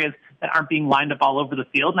of areas, that aren't being lined up all over the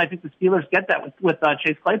field. And I think the Steelers get that with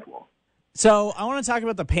Chase Claypool. So I want to talk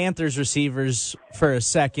about the Panthers receivers for a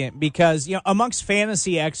second because, amongst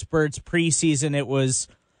fantasy experts preseason, it was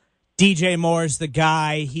DJ Moore's the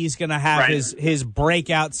guy. He's going to have his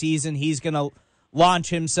breakout season. He's going to launch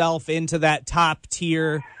himself into that top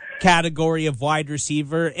tier category of wide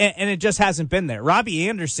receiver, and it just hasn't been there. Robbie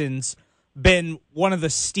Anderson's been one of the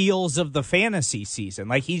steals of the fantasy season.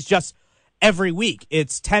 Like, he's just every week,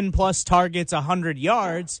 it's 10-plus targets, 100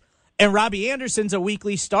 yards. And Robbie Anderson's a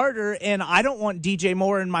weekly starter, and I don't want DJ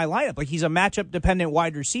Moore in my lineup. Like, he's a matchup-dependent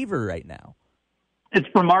wide receiver right now. It's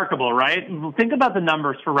remarkable, right? Think about the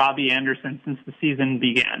numbers for Robbie Anderson since the season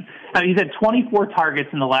began. He's had 24 targets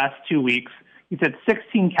in the last 2 weeks. He's had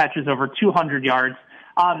 16 catches over 200 yards.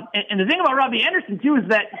 And the thing about Robbie Anderson, too, is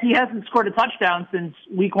that he hasn't scored a touchdown since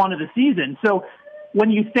week 1 of the season. So when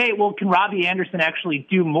you say, well, can Robbie Anderson actually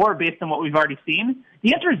do more based on what we've already seen?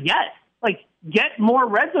 The answer is yes. Like, get more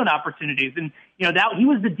red zone opportunities. And, that he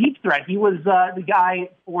was the deep threat. He was the guy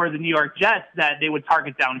for the New York Jets that they would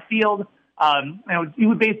target downfield. He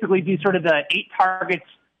would basically do sort of the 8 targets,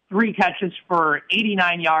 3 catches for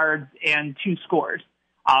 89 yards and 2 scores.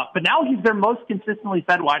 But now he's their most consistently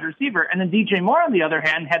fed wide receiver. And then DJ Moore, on the other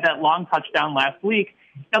hand, had that long touchdown last week.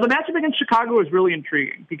 Now, the matchup against Chicago is really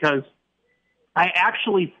intriguing because I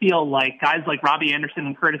actually feel like guys like Robbie Anderson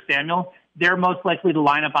and Curtis Samuel, they're most likely to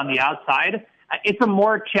line up on the outside. It's a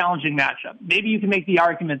more challenging matchup. Maybe you can make the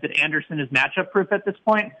argument that Anderson is matchup-proof at this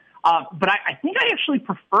point, but I think I actually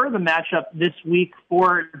prefer the matchup this week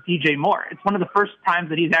for DJ Moore. It's one of the first times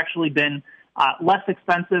that he's actually been less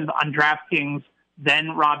expensive on DraftKings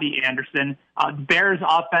than Robbie Anderson. The Bears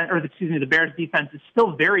defense is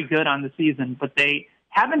still very good on the season, but they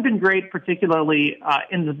haven't been great, particularly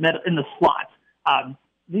in the slot.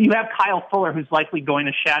 you have Kyle Fuller, who's likely going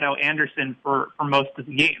to shadow Anderson for most of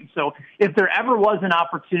the game. So if there ever was an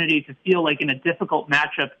opportunity to feel like in a difficult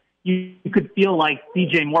matchup, you could feel like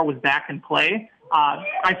DJ Moore was back in play.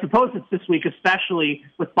 I suppose it's this week, especially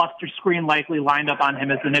with Buster Skrine likely lined up on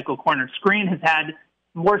him as the nickel corner. Skrine has had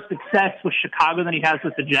more success with Chicago than he has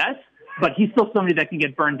with the Jets, but he's still somebody that can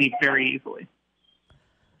get burned deep very easily.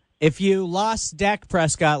 If you lost Dak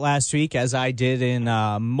Prescott last week, as I did in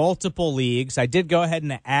multiple leagues, I did go ahead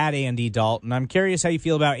and add Andy Dalton. I'm curious how you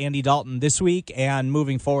feel about Andy Dalton this week and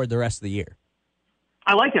moving forward the rest of the year.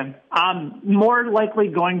 I like him. More likely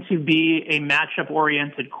going to be a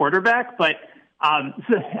matchup-oriented quarterback, but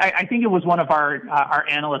I think it was one of our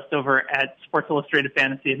analysts over at Sports Illustrated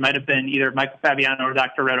Fantasy. It might have been either Michael Fabiano or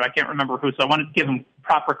Dr. Roto. I can't remember who, so I wanted to give him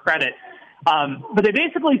proper credit. But they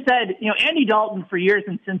basically said, Andy Dalton for years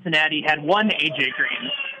in Cincinnati had one A.J.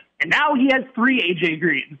 Green, and now he has three A.J.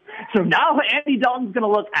 Greens. So now Andy Dalton's going to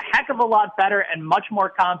look a heck of a lot better and much more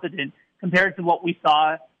competent compared to what we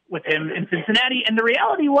saw with him in Cincinnati. And the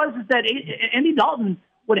reality was is that Andy Dalton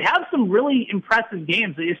would have some really impressive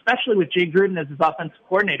games, especially with Jay Gruden as his offensive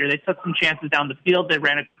coordinator. They took some chances down the field. They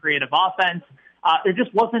ran a creative offense. There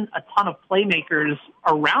just wasn't a ton of playmakers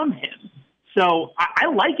around him. So I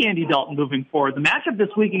like Andy Dalton moving forward. The matchup this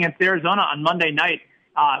week against Arizona on Monday night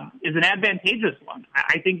is an advantageous one.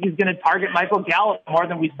 I think he's going to target Michael Gallup more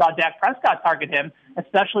than we saw Dak Prescott target him,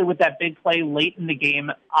 especially with that big play late in the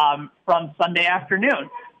game from Sunday afternoon.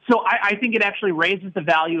 So I think it actually raises the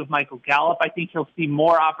value of Michael Gallup. I think he'll see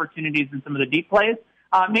more opportunities in some of the deep plays.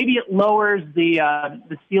 Maybe it lowers the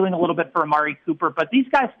ceiling a little bit for Amari Cooper, but these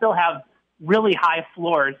guys still have really high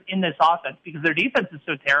floors in this offense because their defense is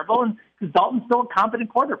so terrible and because Dalton's still a competent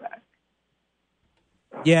quarterback.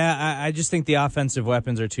 Yeah, I just think the offensive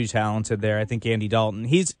weapons are too talented there. I think Andy Dalton,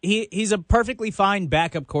 he's a perfectly fine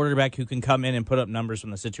backup quarterback who can come in and put up numbers when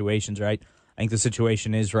the situation's right. I think the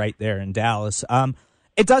situation is right there in Dallas.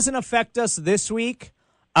 It doesn't affect us this week,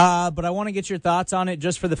 but I want to get your thoughts on it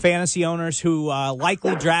just for the fantasy owners who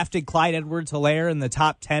likely drafted Clyde Edwards-Helaire in the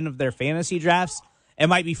top 10 of their fantasy drafts and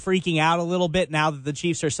might be freaking out a little bit now that the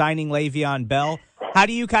Chiefs are signing Le'Veon Bell. How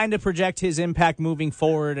do you kind of project his impact moving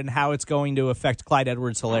forward and how it's going to affect Clyde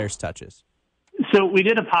Edwards-Helaire's touches? So we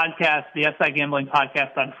did a podcast, the SI Gambling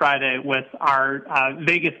podcast on Friday with our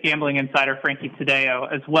Vegas gambling insider, Frankie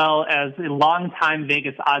Tadeo, as well as a longtime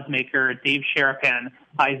Vegas odds maker, Dave Sherapan.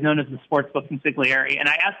 He's known as the sportsbook consigliere. And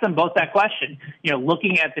I asked them both that question,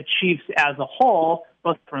 looking at the Chiefs as a whole,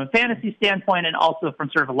 both from a fantasy standpoint and also from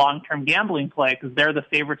sort of a long-term gambling play, because they're the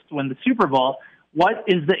favorites to win the Super Bowl. What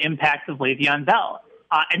is the impact of Le'Veon Bell?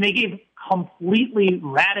 And they gave completely,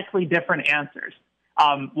 radically different answers.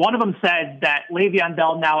 One of them said that Le'Veon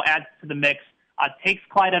Bell now adds to the mix, takes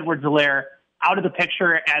Clyde Edwards-Helaire out of the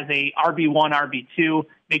picture as a RB1, RB2,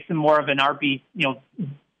 makes him more of an RB,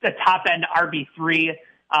 a top-end RB3,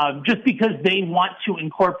 just because they want to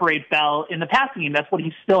incorporate Bell in the passing game. That's what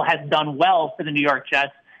he still has done well for the New York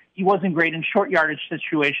Jets. He wasn't great in short yardage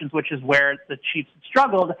situations, which is where the Chiefs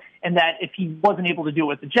struggled, and that if he wasn't able to do it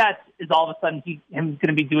with the Jets, is all of a sudden him going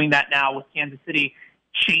to be doing that now with Kansas City,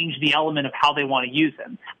 change the element of how they want to use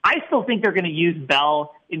him. I still think they're going to use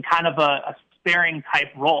Bell in kind of a sparing type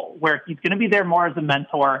role, where he's going to be there more as a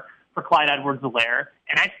mentor for Clyde Edwards-Helaire,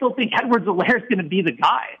 and I still think Edwards-Helaire is going to be the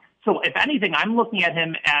guy. So if anything, I'm looking at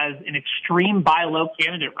him as an extreme buy low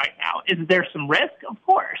candidate right now. Is there some risk? Of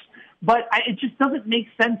course. But it just doesn't make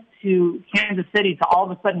sense to Kansas City to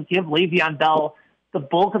all of a sudden give Le'Veon Bell the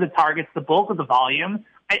bulk of the targets, the bulk of the volume.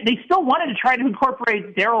 They still wanted to try to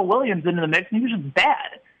incorporate Darrell Williams into the mix, and he was just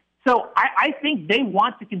bad. So I think they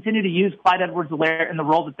want to continue to use Clyde Edwards-Helaire in the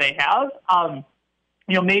role that they have.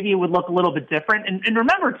 Maybe it would look a little bit different. And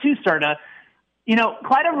remember, too, Serta,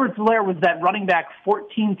 Clyde Edwards-Helaire was that running back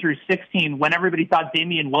 14 through 16 when everybody thought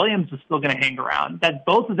Damian Williams was still going to hang around, that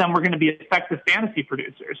both of them were going to be effective fantasy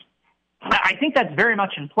producers. I think that's very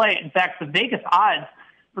much in play. In fact, the Vegas odds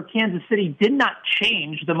for Kansas City did not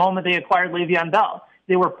change the moment they acquired Le'Veon Bell.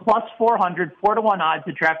 They were plus 400, 4-1 odds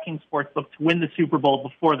at DraftKings Sportsbook to win the Super Bowl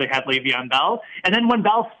before they had Le'Veon Bell. And then when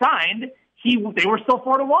Bell signed, they were still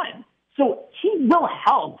 4-1. So he will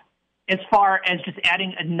help as far as just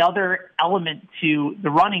adding another element to the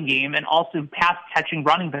running game, and also pass-catching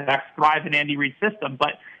running backs thrive in Andy Reid's system.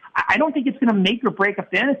 But I don't think it's going to make or break a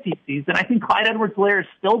fantasy season. I think Clyde Edwards-Helaire is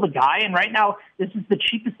still the guy, and right now this is the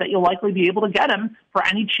cheapest that you'll likely be able to get him for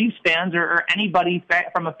any Chiefs fans or anybody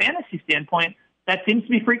from a fantasy standpoint that seems to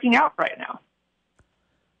be freaking out right now.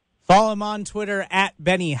 Follow him on Twitter at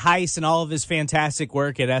Benny Heiss and all of his fantastic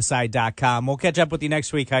work at SI.com. We'll catch up with you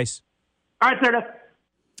next week, Heiss. All right, Serta.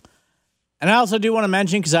 And I also do want to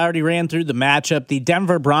mention, because I already ran through the matchup, the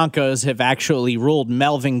Denver Broncos have actually ruled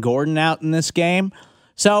Melvin Gordon out in this game.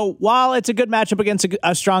 So while it's a good matchup against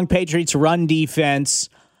a strong Patriots run defense,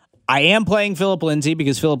 I am playing Phillip Lindsay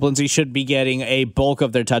because Phillip Lindsay should be getting a bulk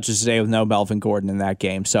of their touches today with no Melvin Gordon in that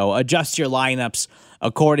game. So adjust your lineups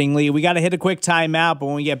accordingly. We got to hit a quick timeout, but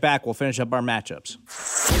when we get back, we'll finish up our matchups.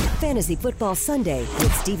 Fantasy Football Sunday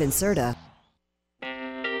with Steven Serta.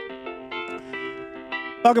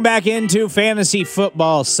 Welcome back into Fantasy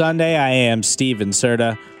Football Sunday. I am Steven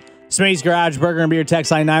Serta. Smitty's Garage Burger and Beer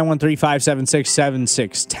text line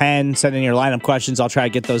 913-576-7610. Send in your lineup questions. I'll try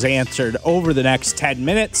to get those answered over the next 10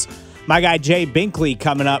 minutes. My guy Jay Binkley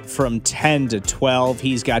coming up from 10 to 12.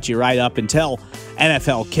 He's got you right up until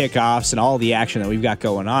NFL kickoffs and all the action that we've got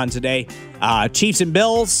going on today. Chiefs and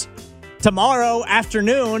Bills tomorrow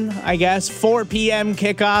afternoon, I guess, 4 p.m.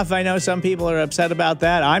 kickoff. I know some people are upset about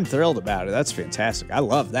that. I'm thrilled about it. That's fantastic. I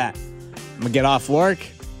love that. I'm going to get off work,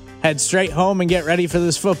 head straight home, and get ready for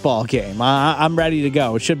this football game. I'm ready to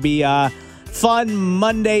go. It should be a fun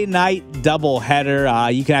Monday night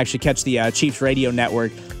doubleheader. You can actually catch the Chiefs Radio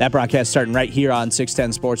Network. That broadcast starting right here on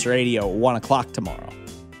 610 Sports Radio, 1 o'clock tomorrow.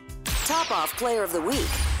 Top off player of the week.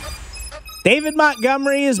 David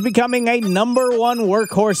Montgomery is becoming a number one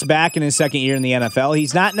workhorse back in his second year in the NFL.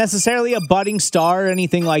 He's not necessarily a budding star or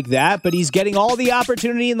anything like that, but he's getting all the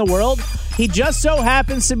opportunity in the world. He just so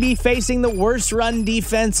happens to be facing the worst run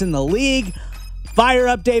defense in the league. Fire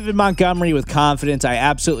up David Montgomery with confidence. I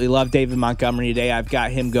absolutely love David Montgomery today. I've got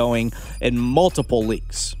him going in multiple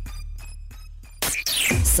leagues.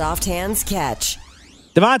 Soft hands catch.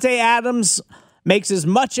 Davante Adams makes his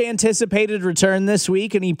much anticipated return this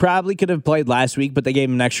week, and he probably could have played last week, but they gave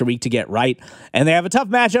him an extra week to get right. And they have a tough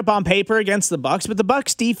matchup on paper against the Bucs, but the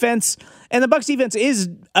Bucs defense is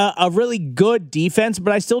a really good defense,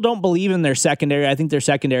 but I still don't believe in their secondary. I think their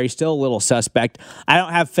secondary is still a little suspect. I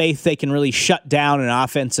don't have faith they can really shut down an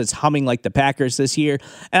offense that's humming like the Packers this year,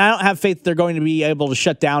 and I don't have faith they're going to be able to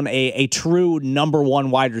shut down a true number one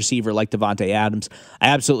wide receiver like Davante Adams. I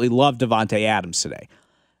absolutely love Davante Adams today.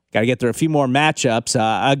 Got to get through a few more matchups.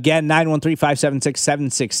 Again,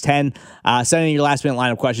 913-576-7610. Send in your last-minute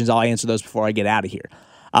lineup questions. I'll answer those before I get out of here.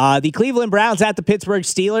 The Cleveland Browns at the Pittsburgh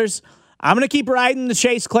Steelers. I'm going to keep riding the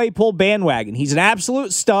Chase Claypool bandwagon. He's an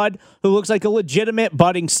absolute stud who looks like a legitimate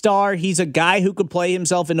budding star. He's a guy who could play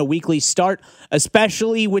himself in a weekly start,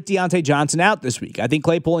 especially with Deontay Johnson out this week. I think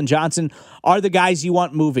Claypool and Johnson are the guys you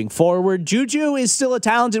want moving forward. Juju is still a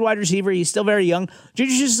talented wide receiver. He's still very young.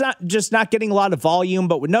 Juju's just not getting a lot of volume,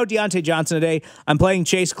 but with no Deontay Johnson today, I'm playing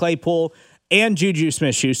Chase Claypool and Juju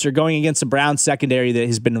Smith-Schuster going against the Browns secondary that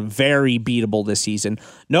has been very beatable this season.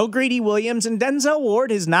 No Greedy Williams, and Denzel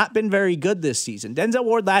Ward has not been very good this season. Denzel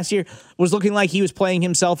Ward last year was looking like he was playing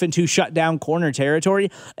himself into shutdown corner territory,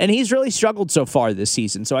 and he's really struggled so far this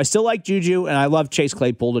season. So I still like Juju, and I love Chase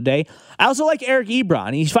Claypool today. I also like Eric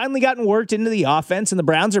Ebron. He's finally gotten worked into the offense, and the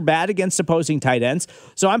Browns are bad against opposing tight ends.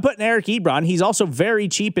 So I'm putting Eric Ebron. He's also very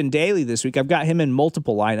cheap in daily this week. I've got him in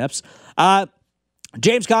multiple lineups.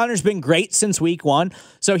 James Conner's been great since week one,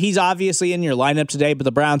 so he's obviously in your lineup today, but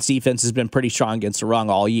the Browns defense has been pretty strong against the run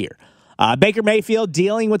all year. Baker Mayfield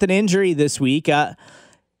dealing with an injury this week.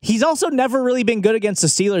 He's also never really been good against the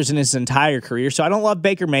Steelers in his entire career, so I don't love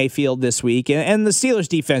Baker Mayfield this week. And the Steelers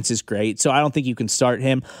defense is great, so I don't think you can start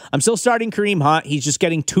him. I'm still starting Kareem Hunt. He's just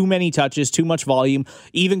getting too many touches, too much volume,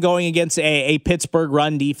 even going against a Pittsburgh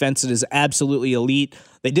run defense that is absolutely elite.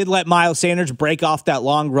 They did let Miles Sanders break off that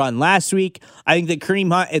long run last week. I think that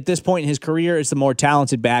Kareem Hunt at this point in his career is the more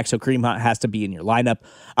talented back, so Kareem Hunt has to be in your lineup.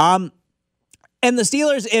 And the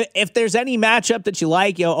Steelers, if there's any matchup that you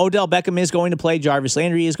like, Odell Beckham is going to play, Jarvis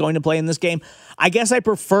Landry is going to play in this game. I guess I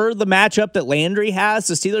prefer the matchup that Landry has.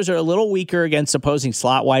 The Steelers are a little weaker against opposing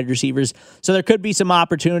slot wide receivers, so there could be some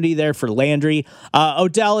opportunity there for Landry.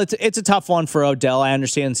 Odell, it's a tough one for Odell. I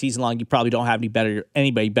understand season long you probably don't have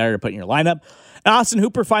anybody better to put in your lineup. And Austin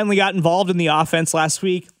Hooper finally got involved in the offense last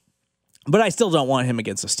week, but I still don't want him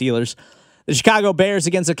against the Steelers. The Chicago Bears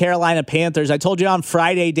against the Carolina Panthers. I told you on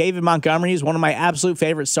Friday, David Montgomery is one of my absolute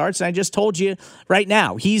favorite starts, and I just told you right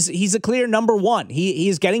now, he's a clear number one. He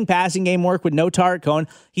is getting passing game work with no Tarek Cohen.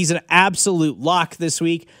 He's an absolute lock this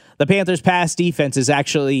week. The Panthers' pass defense is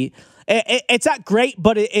actually... It's not great,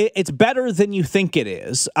 but it's better than you think it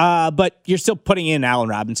is. But you're still putting in Allen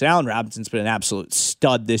Robinson. Allen Robinson's been an absolute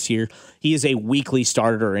stud this year. He is a weekly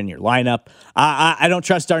starter in your lineup. I don't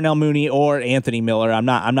trust Darnell Mooney or Anthony Miller. I'm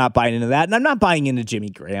not buying into that, and I'm not buying into Jimmy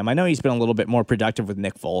Graham. I know he's been a little bit more productive with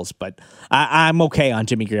Nick Foles, but I'm okay on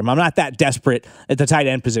Jimmy Graham. I'm not that desperate at the tight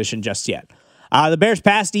end position just yet. The Bears'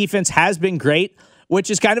 pass defense has been great. which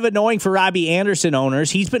is kind of annoying for Robbie Anderson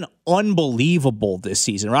owners. He's been unbelievable this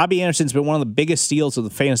season. Robbie Anderson's been one of the biggest steals of the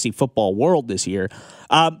fantasy football world this year.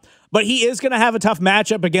 But he is going to have a tough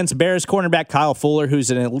matchup against Bears cornerback Kyle Fuller, who's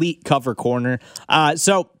an elite cover corner.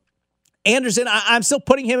 So Anderson, I'm still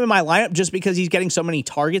putting him in my lineup just because he's getting so many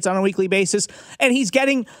targets on a weekly basis. And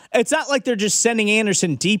it's not like they're just sending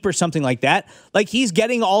Anderson deep or something like that. Like, he's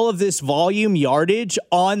getting all of this volume yardage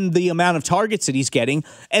on the amount of targets that he's getting.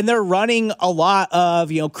 And they're running a lot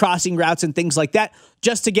of, crossing routes and things like that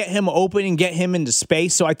just to get him open and get him into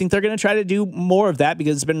space. So I think they're going to try to do more of that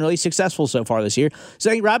because it's been really successful so far this year.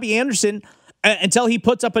 So I think Robbie Anderson, until he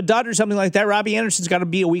puts up a dud or something like that, Robbie Anderson's got to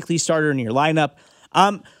be a weekly starter in your lineup.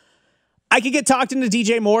 I could get talked into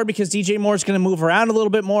DJ Moore because DJ Moore is going to move around a little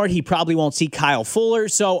bit more. He probably won't see Kyle Fuller.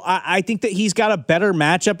 So I think that he's got a better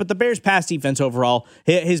matchup. But the Bears' pass defense overall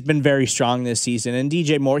has been very strong this season. And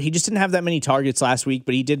DJ Moore, he just didn't have that many targets last week,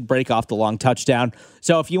 but he did break off the long touchdown.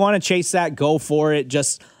 So if you want to chase that, go for it.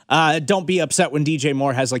 Just don't be upset when DJ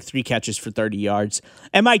Moore has like 3 catches for 30 yards.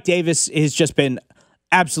 And Mike Davis has just been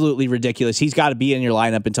absolutely ridiculous. He's got to be in your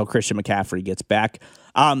lineup until Christian McCaffrey gets back.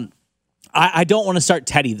 I don't want to start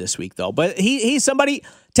Teddy this week, though, but he's somebody.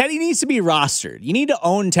 Teddy needs to be rostered. You need to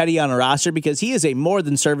own Teddy on a roster because he is a more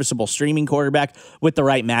than serviceable streaming quarterback with the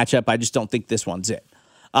right matchup. I just don't think this one's it.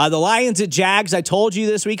 The Lions at Jags, I told you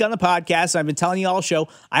this week on the podcast, I've been telling you all show,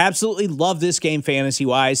 I absolutely love this game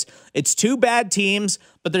fantasy-wise. It's 2 bad teams,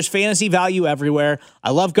 but there's fantasy value everywhere.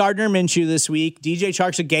 I love Gardner Minshew this week. DJ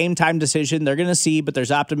Chark's a game-time decision. They're going to see, but there's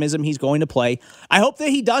optimism he's going to play. I hope that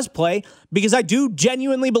he does play because I do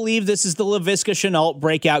genuinely believe this is the Laviska Shenault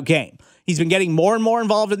breakout game. He's been getting more and more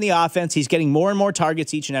involved in the offense. He's getting more and more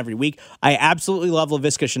targets each and every week. I absolutely love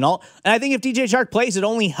Laviska Shenault. And I think if DJ Chark plays, it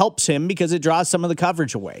only helps him because it draws some of the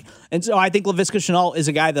coverage away. And so I think Laviska Shenault is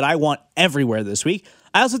a guy that I want everywhere this week.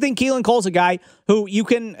 I also think Keelan Cole's a guy who you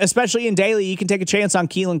can, especially in daily, you can take a chance on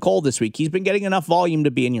Keelan Cole this week. He's been getting enough volume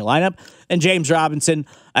to be in your lineup. And James Robinson,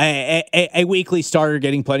 a weekly starter,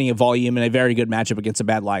 getting plenty of volume and a very good matchup against a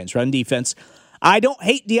bad Lions run defense. I don't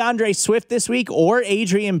hate DeAndre Swift this week or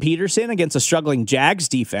Adrian Peterson against a struggling Jags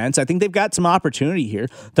defense. I think they've got some opportunity here.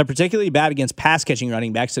 They're particularly bad against pass-catching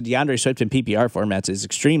running backs, so DeAndre Swift in PPR formats is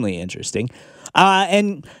extremely interesting.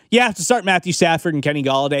 And you have to start Matthew Stafford and Kenny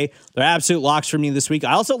Golladay. They're absolute locks for me this week.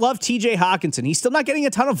 I also love TJ Hawkinson. He's still not getting a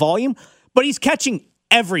ton of volume, but he's catching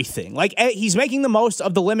everything. Like, he's making the most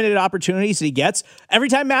of the limited opportunities that he gets. Every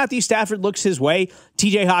time Matthew Stafford looks his way,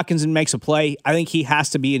 TJ Hawkinson makes a play. I think he has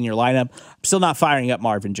to be in your lineup. I'm still not firing up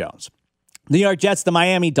Marvin Jones. New York Jets, the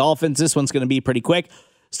Miami Dolphins. This one's going to be pretty quick.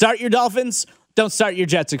 Start your Dolphins. Don't start your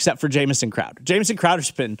Jets except for Jamison Crowder. Jamison Crowder's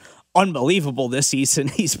been unbelievable this season.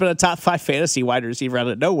 He's been a top 5 fantasy wide receiver out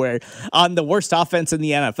of nowhere on the worst offense in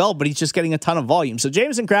the NFL, but he's just getting a ton of volume. So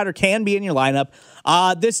Jamison Crowder can be in your lineup.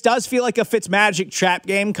 This does feel like a Fitzmagic trap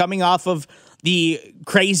game coming off of the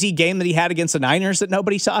crazy game that he had against the Niners that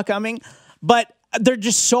nobody saw coming, but they're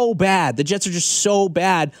just so bad. The Jets are just so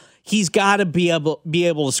bad. He's got to be able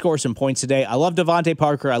to score some points today. I love Devontae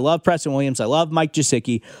Parker. I love Preston Williams. I love Mike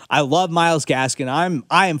Gesicki. I love Myles Gaskin.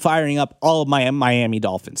 I am firing up all of my Miami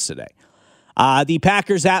Dolphins today. The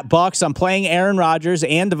Packers at Bucks. I'm playing Aaron Rodgers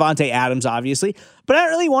and Devontae Adams, obviously, but I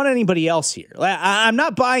don't really want anybody else here. I'm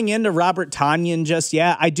not buying into Robert Tonyan just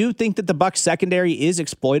yet. I do think that the Bucks secondary is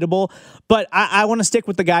exploitable, but I want to stick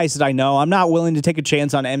with the guys that I know. I'm not willing to take a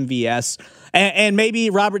chance on MVS, and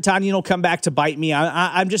maybe Robert Tonyan will come back to bite me.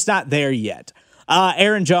 I'm just not there yet.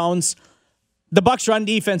 Aaron Jones. The Bucs run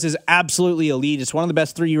defense is absolutely elite. It's one of the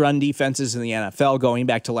best 3 run defenses in the NFL going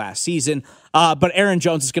back to last season. But Aaron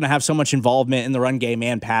Jones is going to have so much involvement in the run game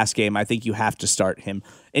and pass game. I think you have to start him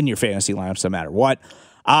in your fantasy lineups no matter what.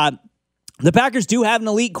 The Packers do have an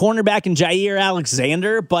elite cornerback in Jair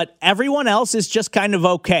Alexander, but everyone else is just kind of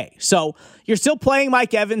okay. So you're still playing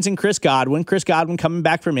Mike Evans and Chris Godwin. Chris Godwin coming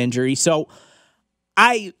back from injury. So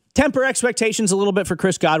I temper expectations a little bit for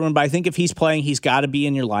Chris Godwin, but I think if he's playing, he's got to be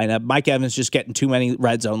in your lineup. Mike Evans just getting too many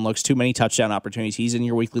red zone looks, too many touchdown opportunities. He's in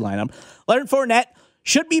your weekly lineup. Leonard Fournette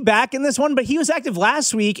should be back in this one, but he was active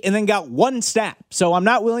last week and then got 1 snap. So I'm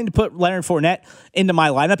not willing to put Leonard Fournette into my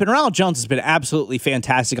lineup. And Ronald Jones has been absolutely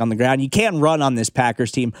fantastic on the ground. You can run on this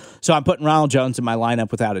Packers team, so I'm putting Ronald Jones in my lineup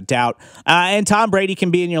without a doubt. And Tom Brady can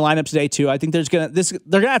be in your lineup today too. I think they're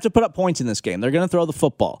gonna have to put up points in this game. They're gonna throw the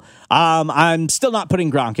football. I'm still not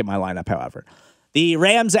putting Gronk in my lineup, however. The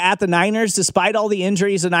Rams at the Niners, despite all the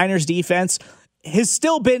injuries, the Niners defense has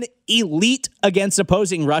still been elite against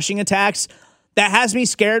opposing rushing attacks. That has me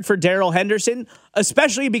scared for Darrell Henderson,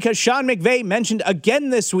 especially because Sean McVay mentioned again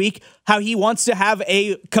this week how he wants to have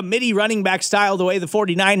a committee running back style the way the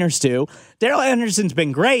 49ers do. Darrell Henderson's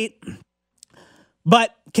been great,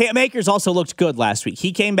 But Cam Akers also looked good last week.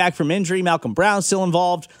 He came back from injury. Malcolm Brown's still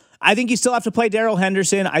involved. I think you still have to play Darrell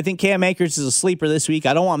Henderson. I think Cam Akers is a sleeper this week.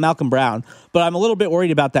 I don't want Malcolm Brown, but I'm a little bit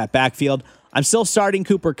worried about that backfield. I'm still starting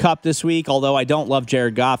Cooper Kupp this week, although I don't love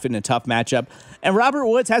Jared Goff in a tough matchup. And Robert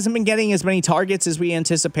Woods hasn't been getting as many targets as we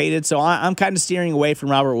anticipated, so I'm kind of steering away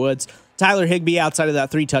from Robert Woods. Tyler Higbee, outside of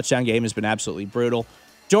that 3-touchdown game, has been absolutely brutal.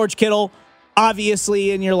 George Kittle,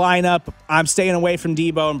 obviously in your lineup. I'm staying away from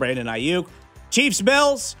Debo and Brandon Ayuk.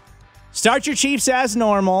 Chiefs-Bills. Start your Chiefs as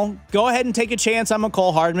normal. Go ahead and take a chance on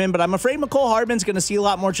McCole Hardman, but I'm afraid McCole Hardman's going to see a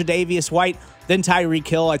lot more Tre'Davious White than Tyreek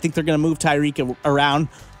Hill. I think they're going to move Tyreek around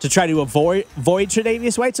to try to avoid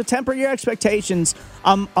Tre'Davious White, so temper your expectations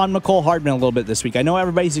on McCole Hardman a little bit this week. I know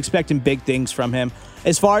everybody's expecting big things from him.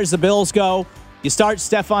 As far as the Bills go, you start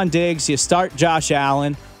Stephon Diggs, you start Josh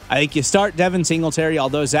Allen. I think you start Devin Singletary,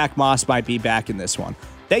 although Zach Moss might be back in this one.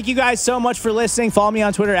 Thank you guys so much for listening. Follow me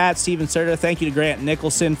on Twitter at Steven Serta. Thank you to Grant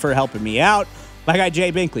Nicholson for helping me out. My guy Jay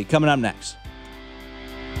Binkley coming up next.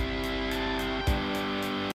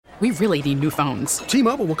 We really need new phones.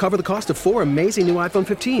 T-Mobile will cover the cost of 4 amazing new iPhone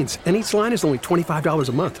 15s, and each line is only $25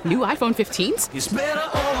 a month. New iPhone 15s? It's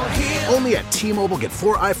better over here. Only at T-Mobile, get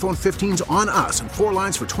 4 iPhone 15s on us and 4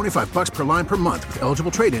 lines for $25 per line per month with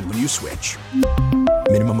eligible trade-in when you switch.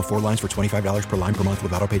 Minimum of 4 lines for $25 per line per month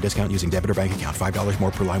with autopay discount using debit or bank account. $5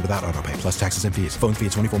 more per line without autopay, plus taxes and fees. Phone fee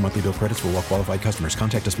at 24 monthly bill credits for well-qualified customers.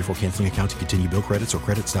 Contact us before canceling account to continue bill credits or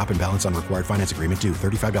credit stop and balance on required finance agreement due.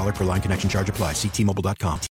 $35 per line connection charge applies. See T-Mobile.com.